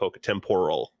Tempora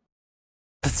Temporal.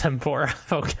 The Tempora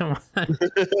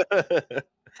Pokemon.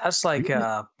 That's like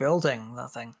building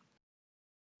that thing.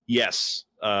 Yes,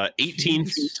 18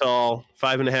 Jeez. feet tall,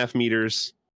 5.5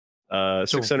 meters, So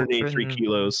 683 we're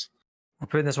kilos. We're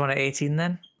putting this one at 18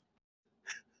 then?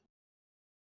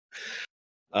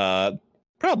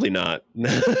 Probably not.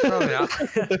 Probably not.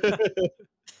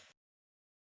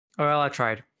 Well, I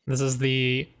tried. This is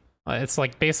the. It's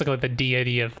like basically the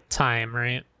deity of time,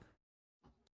 right?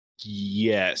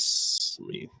 Yes. Let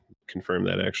me confirm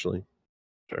that actually.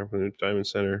 Diamond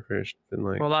Center, fish, been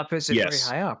like Well, that puts it Yes.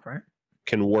 very high up, right?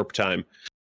 can warp time.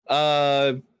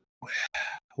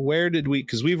 Where did we?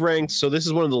 Because we've ranked. So this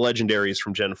is one of the legendaries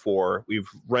from Gen 4. We've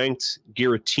ranked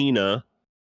Giratina,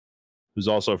 who's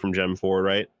also from Gen 4,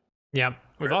 right? Yep.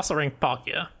 We've also ranked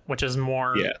Palkia, which is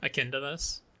more Yeah. akin to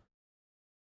this.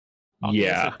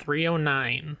 Yeah. At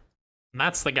 309. And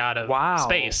that's the god of Wow.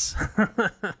 space.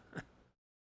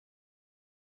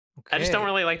 I just don't Okay.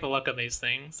 really like the look of these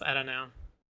things. I don't know.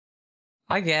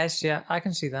 I guess, yeah, I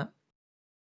can see that.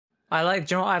 I like,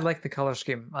 do you know what? I like the color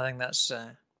scheme. I think that's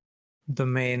the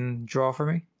main draw for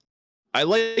me. I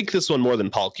like this one more than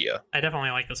Palkia. I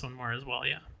definitely like this one more as well,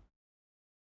 yeah.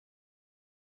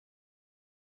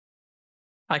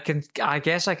 I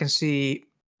guess I can see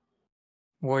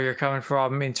where you're coming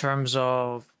from in terms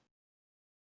of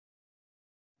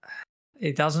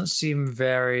it doesn't seem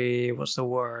very, what's the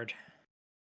word?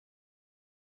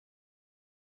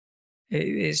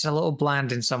 It's a little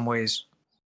bland in some ways.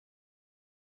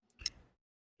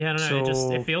 Yeah, I don't know.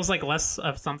 So- It feels like less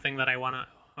of something that I want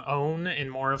to own and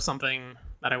more of something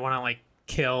that I want to like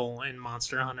kill in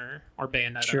Monster Hunter or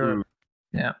Bayonetta. Sure.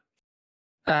 Yeah.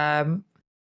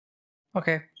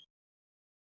 Okay.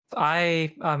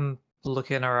 I am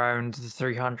looking around the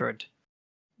 300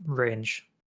 range.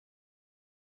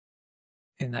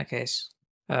 In that case,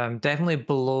 definitely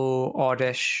below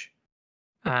Oddish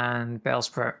and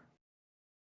Bellsprout,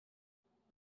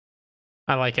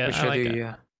 I like it. which I are like the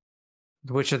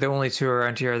it. which are the only two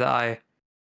around here that I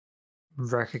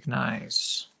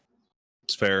recognize.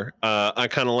 It's fair. I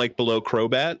kind of like below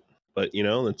Crobat, but you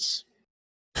know, it's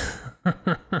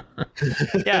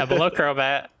Yeah, below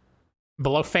Crobat,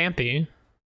 below Fampy.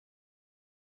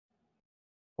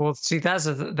 Well, see,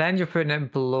 then you're putting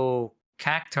it below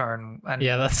Cacturn, and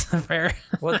Yeah, that's fair.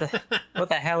 what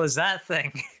the hell is that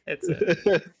thing? It's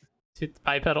a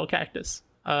bipedal cactus.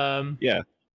 yeah.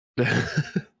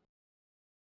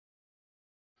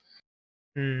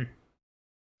 Hmm.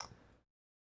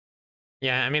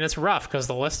 Yeah, I mean it's rough because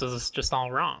the list is just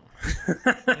all wrong.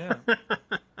 Yeah.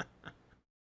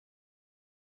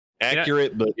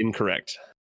 Accurate but incorrect.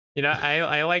 You know,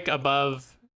 I like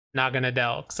above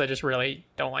Naganadel because I just really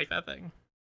don't like that thing.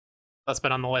 That's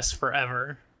been on the list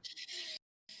forever.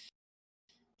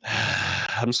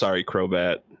 I'm sorry,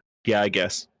 Crobat. Yeah, I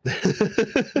guess.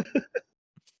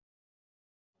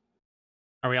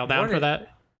 Are we all down What for is-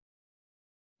 that?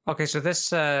 Okay, so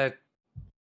this Naga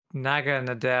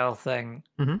Nadell thing,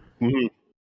 Mhm.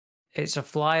 it's a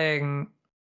flying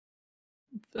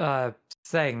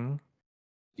thing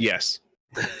Yes.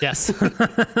 Yes.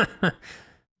 that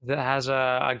has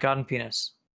a gun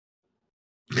penis.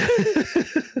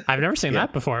 I've never seen Yeah.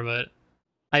 that before, but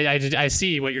I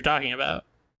see what you're talking about.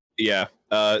 Yeah.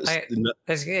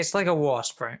 It's like a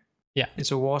wasp, right? Yeah.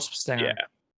 It's a wasp stinger.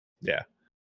 Yeah.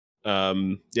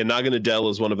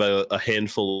 Naganadel is one of a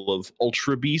handful of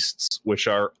Ultra Beasts, which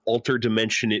are alter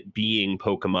dimensionate being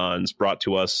Pokemons brought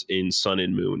to us in Sun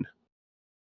and Moon.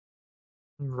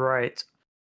 Right.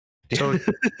 So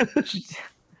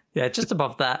yeah, just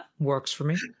above that works for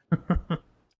me.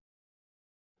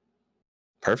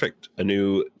 Perfect. A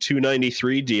new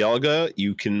 293 Dialga.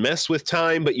 You can mess with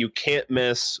time, but you can't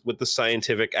mess with the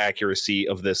scientific accuracy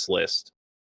of this list.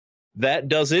 That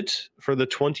does it for the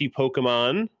 20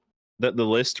 Pokemon that the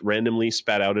list randomly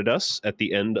spat out at us at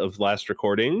the end of last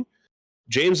recording.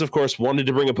 James, of course, wanted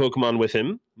to bring a Pokemon with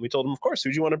him. We told him, of course,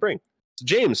 who'd you want to bring? So,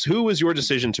 James, who was your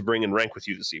decision to bring and rank with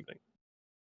you this evening?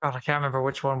 God, I can't remember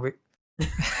which one we.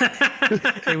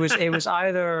 It was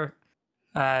either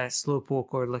Slowpoke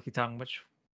or Lickitung. Which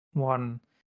one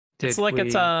did It's like we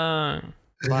it's land?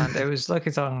 It was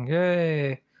Lickitung.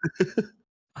 Yay!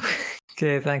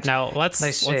 Okay, thanks. now let's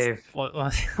Nice let's, save.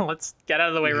 let's get out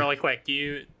of the way really quick. Do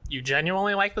you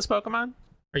genuinely like this Pokemon?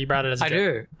 Or you brought it as a I joke?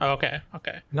 do. Oh, okay.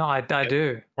 Okay. No, I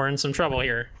do. We're in some trouble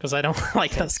here because I don't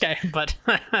like this guy, but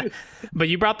but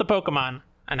you brought the Pokemon,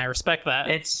 and I respect that.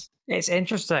 It's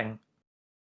interesting.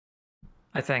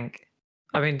 I think.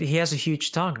 I mean, he has a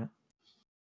huge tongue.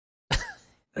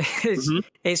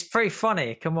 It's pretty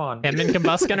funny. Come on. Him and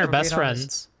Combuskin are I'm best being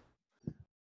honest.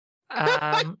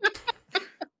 friends.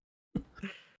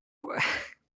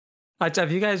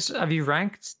 Have you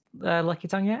ranked Lucky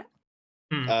Tongue yet?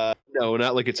 No,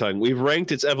 not Lickitung. We've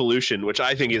ranked its evolution, which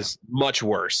I think is much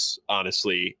worse,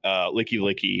 honestly. Licky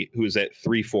Licky, who's at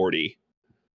 340.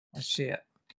 Let's see it.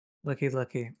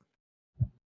 Lucky.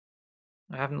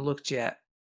 I haven't looked yet.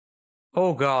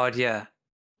 Oh god, yeah.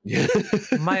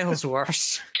 Miles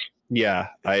worse. Yeah,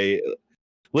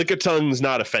 Lickatung's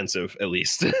not offensive, at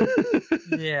least.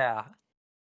 Yeah.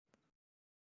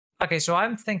 Okay, so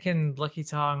I'm thinking Lucky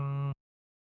Tongue.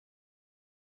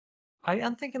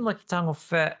 I'm thinking Lucky Tongue will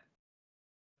fit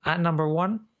at number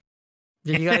 1.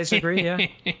 Do you guys agree? Yeah.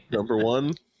 Number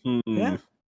 1? Yeah.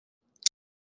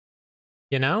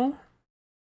 You know,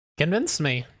 convince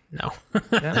me. No.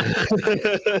 Yeah.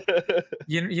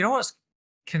 You know what's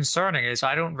concerning is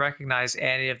I don't recognize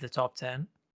any of the top 10.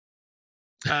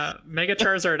 Mega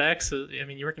Charizard X. I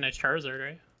mean, you recognize Charizard,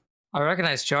 right? I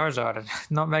recognize Charizard,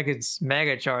 not Mega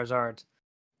Charizard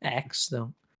X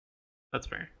though. That's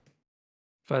fair.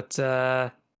 But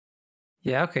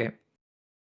yeah, okay.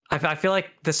 I feel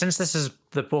like since this is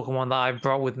the Pokemon that I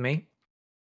brought with me,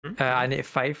 I need to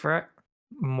fight for it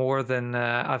more than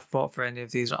I've fought for any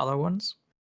of these other ones.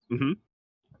 Mm-hmm.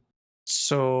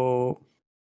 So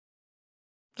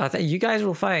I think you guys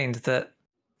will find that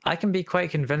I can be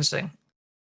quite convincing.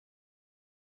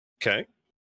 Okay.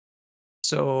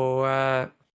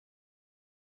 So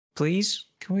please,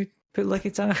 can we put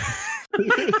Lickitung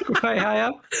quite high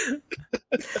up?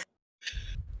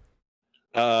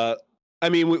 I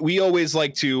mean, we always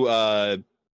like to,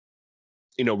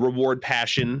 reward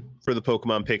passion for the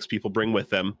Pokemon picks people bring with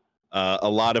them. A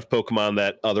lot of Pokemon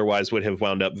that otherwise would have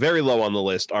wound up very low on the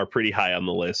list are pretty high on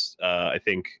the list. I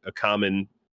think a common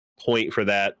point for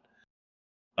that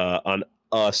on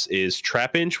us is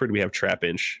Trapinch. Where do we have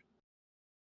Trapinch?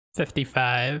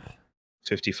 55.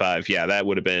 55. Yeah, that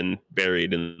would have been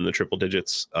buried in the triple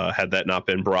digits had that not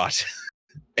been brought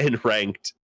and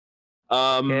ranked.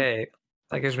 Okay,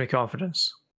 that gives me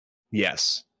confidence.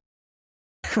 Yes.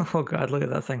 Oh god, look at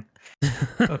that thing.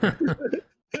 Okay.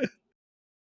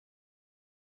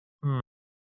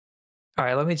 All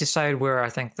right, let me decide where I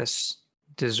think this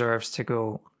deserves to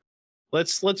go.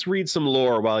 Let's read some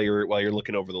lore while you're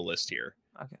looking over the list here.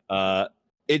 Okay.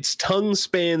 Its tongue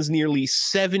spans nearly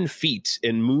 7 feet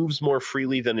and moves more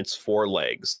freely than its 4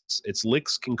 legs. Its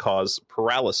licks can cause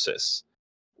paralysis.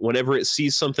 Whenever it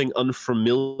sees something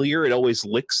unfamiliar, it always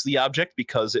licks the object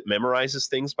because it memorizes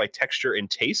things by texture and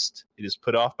taste. It is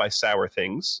put off by sour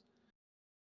things.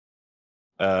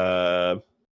 Being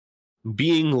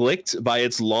licked by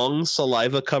its long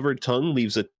saliva-covered tongue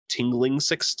leaves a tingling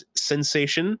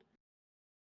sensation.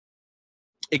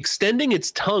 Extending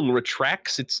its tongue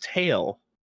retracts its tail.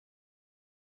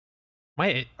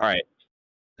 Wait. All right.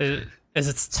 Is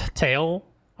its tail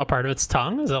a part of its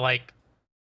tongue? Is it like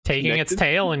taking its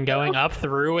tail and going up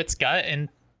through its gut and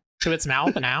to its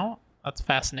mouth and out? That's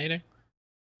fascinating.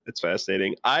 It's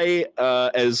fascinating. I,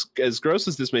 as gross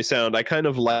as this may sound, I kind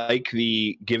of like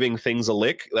the giving things a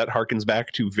lick. That harkens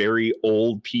back to very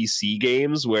old PC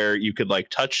games where you could like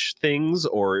touch things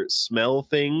or smell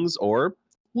things or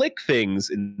lick things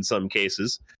in some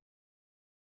cases.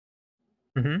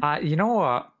 Mm-hmm. You know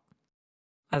what?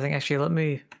 I think actually, let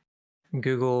me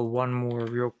Google one more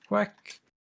real quick.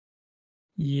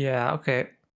 Yeah, okay.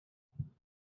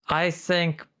 I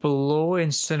think below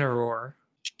Incineroar.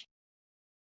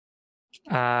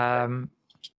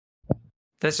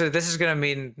 This is gonna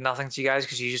mean nothing to you guys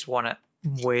because you just want it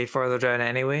way further down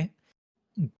anyway.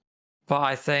 But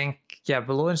I think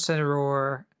below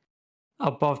Incineroar,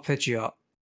 above Pidgeot.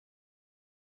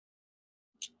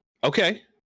 Okay,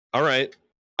 all right.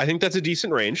 I think that's a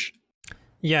decent range.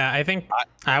 Yeah, I think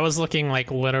I was looking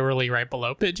like literally right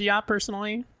below Pidgeot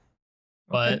personally,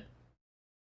 but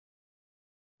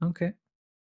okay.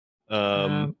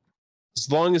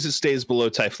 As long as it stays below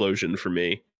Typhlosion for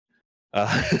me.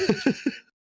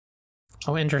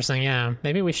 Oh, interesting. Yeah,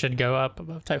 maybe we should go up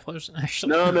above Typhlosion.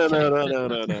 Actually, No.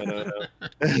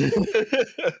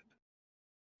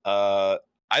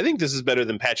 I think this is better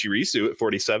than Pachirisu at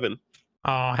 47.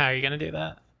 Oh, how are you gonna do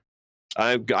that?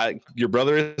 Your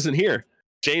brother isn't here,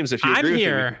 James. If you agree I'm with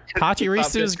here.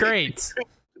 Pachirisu is great.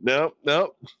 No,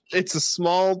 it's a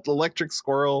small electric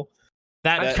squirrel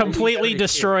That That's completely really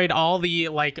destroyed all the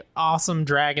like awesome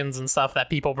dragons and stuff that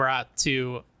people brought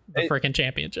to the It- freaking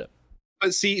championship.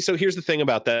 But see, so here's the thing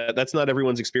about that. That's not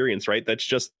everyone's experience, right? That's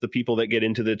just the people that get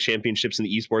into the championships and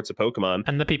the esports of Pokemon.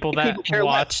 And the people People that care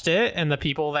less. watched it, and the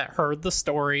people that heard the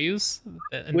stories,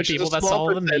 and Which the is a people that small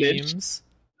saw the percentage. memes.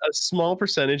 A small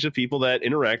percentage of people that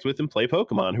interact with and play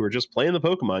Pokemon who are just playing the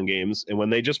Pokemon games. And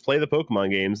when they just play the Pokemon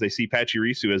games, they see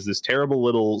Pachirisu as this terrible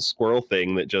little squirrel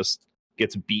thing that just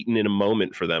gets beaten in a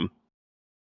moment for them.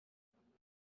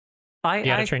 You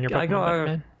gotta train your Pokemon better,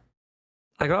 man.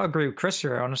 I gotta agree with Chris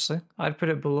here, honestly. I'd put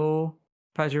it below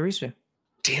Pachirisu.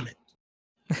 Damn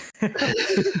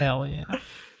it. Hell yeah.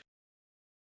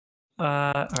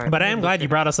 All right, But I am glad you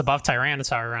brought us above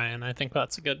Tyranitar, Ryan. I think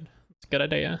that's a good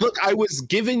idea. Look, I was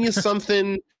giving you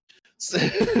something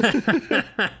to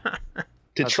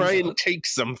try and take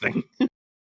something.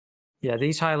 Yeah,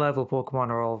 these high level Pokemon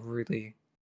are all really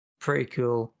pretty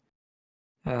cool.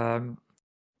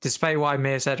 Despite what I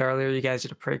may have said earlier, you guys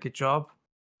did a pretty good job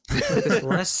with this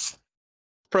list.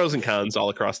 Pros and cons all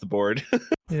across the board.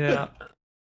 Yeah.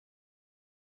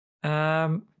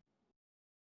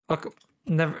 Look,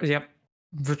 never. Yep.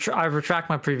 I retract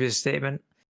my previous statement.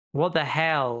 What the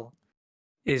hell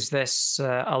is this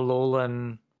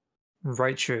Alolan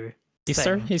Raichu?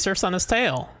 He surfs on his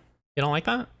tail. You don't like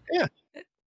that?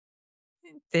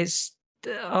 It's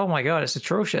oh my god, it's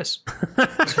atrocious.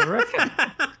 It's horrific.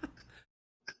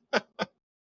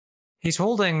 He's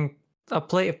holding a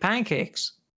plate of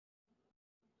pancakes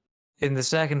in the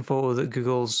second photo that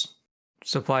Google's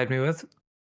supplied me with.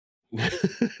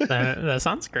 That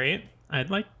sounds great. I'd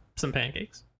like some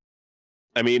pancakes.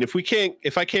 I mean, if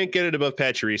I can't get it above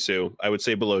Pachirisu, I would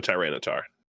say below Tyranitar.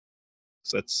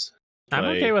 So that's I'm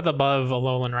my- okay with above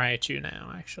Alolan Raichu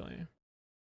now, actually.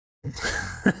 I'd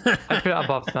put it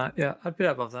above that. Yeah, I'd put it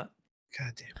above that.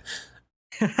 God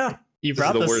damn it. You This is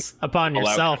brought the this worst upon possible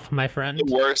yourself, my friend.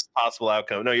 The worst possible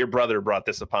outcome. No, your brother brought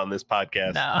this upon this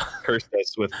podcast. No. Cursed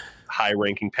us with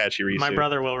high-ranking Pachirisu. My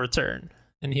brother will return,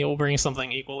 and he will bring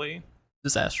something equally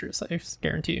disastrous, I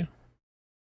guarantee you.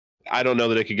 I don't know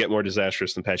that it could get more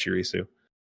disastrous than Pachirisu.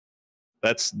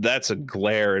 That's a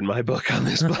glare in my book on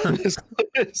this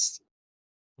list.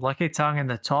 Lucky Tongue in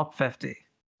the top 50.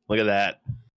 Look at that.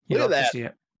 You Look at love to that. see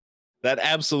it. That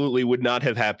absolutely would not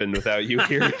have happened without you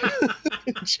here,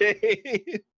 Jay.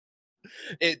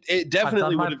 It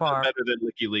definitely my would have been part. better than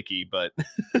Licky Licky, but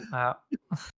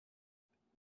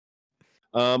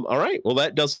Uh, all right. Well,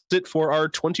 that does it for our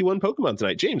 21 Pokemon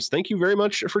tonight. James, thank you very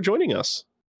much for joining us.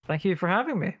 thank you for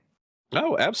having me.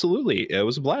 Oh, absolutely. It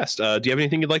was a blast. Do you have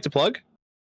anything you'd like to plug?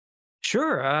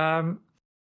 Sure.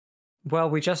 Well,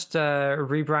 we just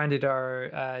rebranded our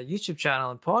YouTube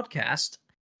channel and podcast,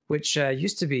 which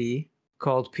used to be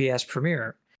called PS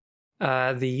Premiere. The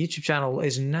YouTube channel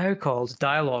is now called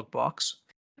Dialogue Box,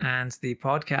 and the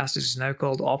podcast is now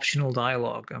called Optional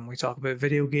Dialogue. And we talk about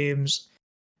video games,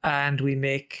 and we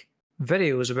make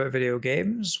videos about video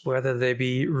games, whether they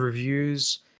be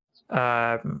reviews,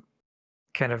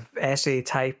 kind of essay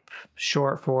type,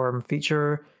 short form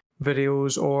feature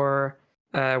videos, or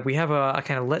we have a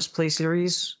kind of let's play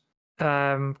series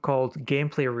called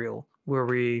Gameplay Reel, where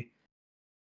we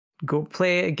go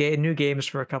get new games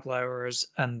for a couple hours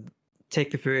and take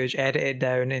the footage, edit it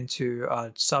down into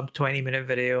a sub 20-minute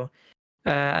video,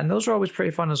 and those are always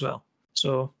pretty fun as well.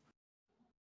 So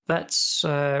that's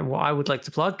what I would like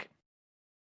to plug.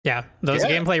 Yeah, those Yeah.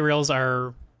 gameplay reels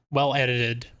are well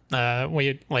edited.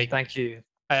 We like Thank you.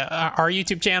 our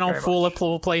YouTube channel Very full much. of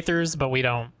full playthroughs, but we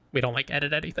don't like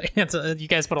edit anything. It's you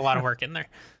guys put a lot of work in there.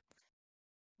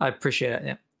 I appreciate it.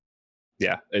 Yeah.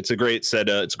 Yeah, it's a great set.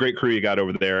 It's a great crew you got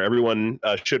over there. Everyone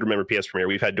should remember PS Premiere.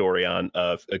 We've had Dory on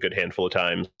a good handful of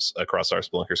times across our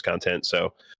Spelunkers content.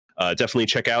 So definitely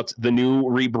check out the new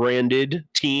rebranded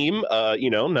team.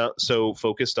 Not so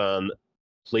focused on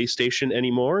PlayStation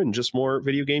anymore and just more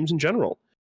video games in general.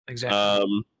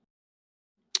 Exactly.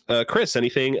 Chris,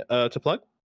 anything to plug?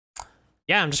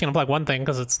 Yeah, I'm just gonna plug one thing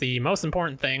because it's the most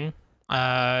important thing.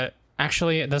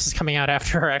 Actually, this is coming out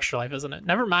after our Extra Life, isn't it?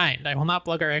 Never mind. I will not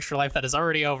plug our Extra Life. That is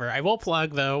already over. I will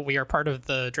plug, though, we are part of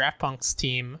the Draft Punks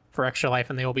team for Extra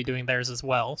Life, and they will be doing theirs as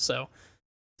well. So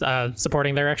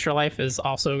supporting their Extra Life is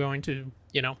also going to,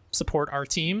 support our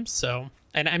team. So,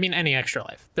 and I mean, any Extra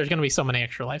Life. There's going to be so many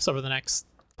Extra Lives over the next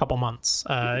couple months.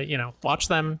 Watch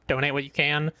them, donate what you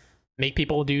can, make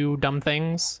people do dumb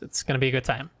things. It's going to be a good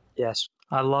time. Yes.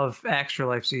 I love Extra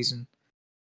Life season.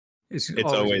 It's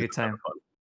always a good time. fun.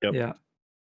 Yep.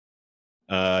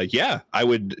 Yeah. I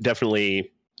would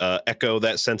definitely echo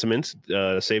that sentiment.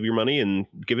 Save your money and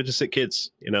give it to sick kids.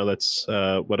 That's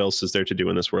what else is there to do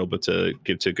in this world but to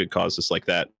give to good causes like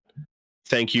that.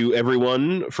 Thank you,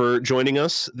 everyone, for joining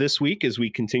us this week as we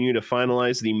continue to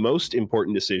finalize the most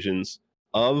important decisions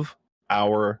of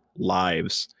our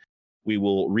lives. We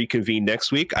will reconvene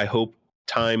next week. I hope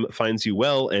time finds you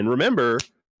well. And remember,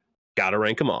 gotta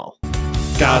rank them all.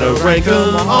 Gotta rank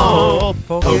 'em all,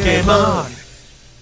 Pokemon.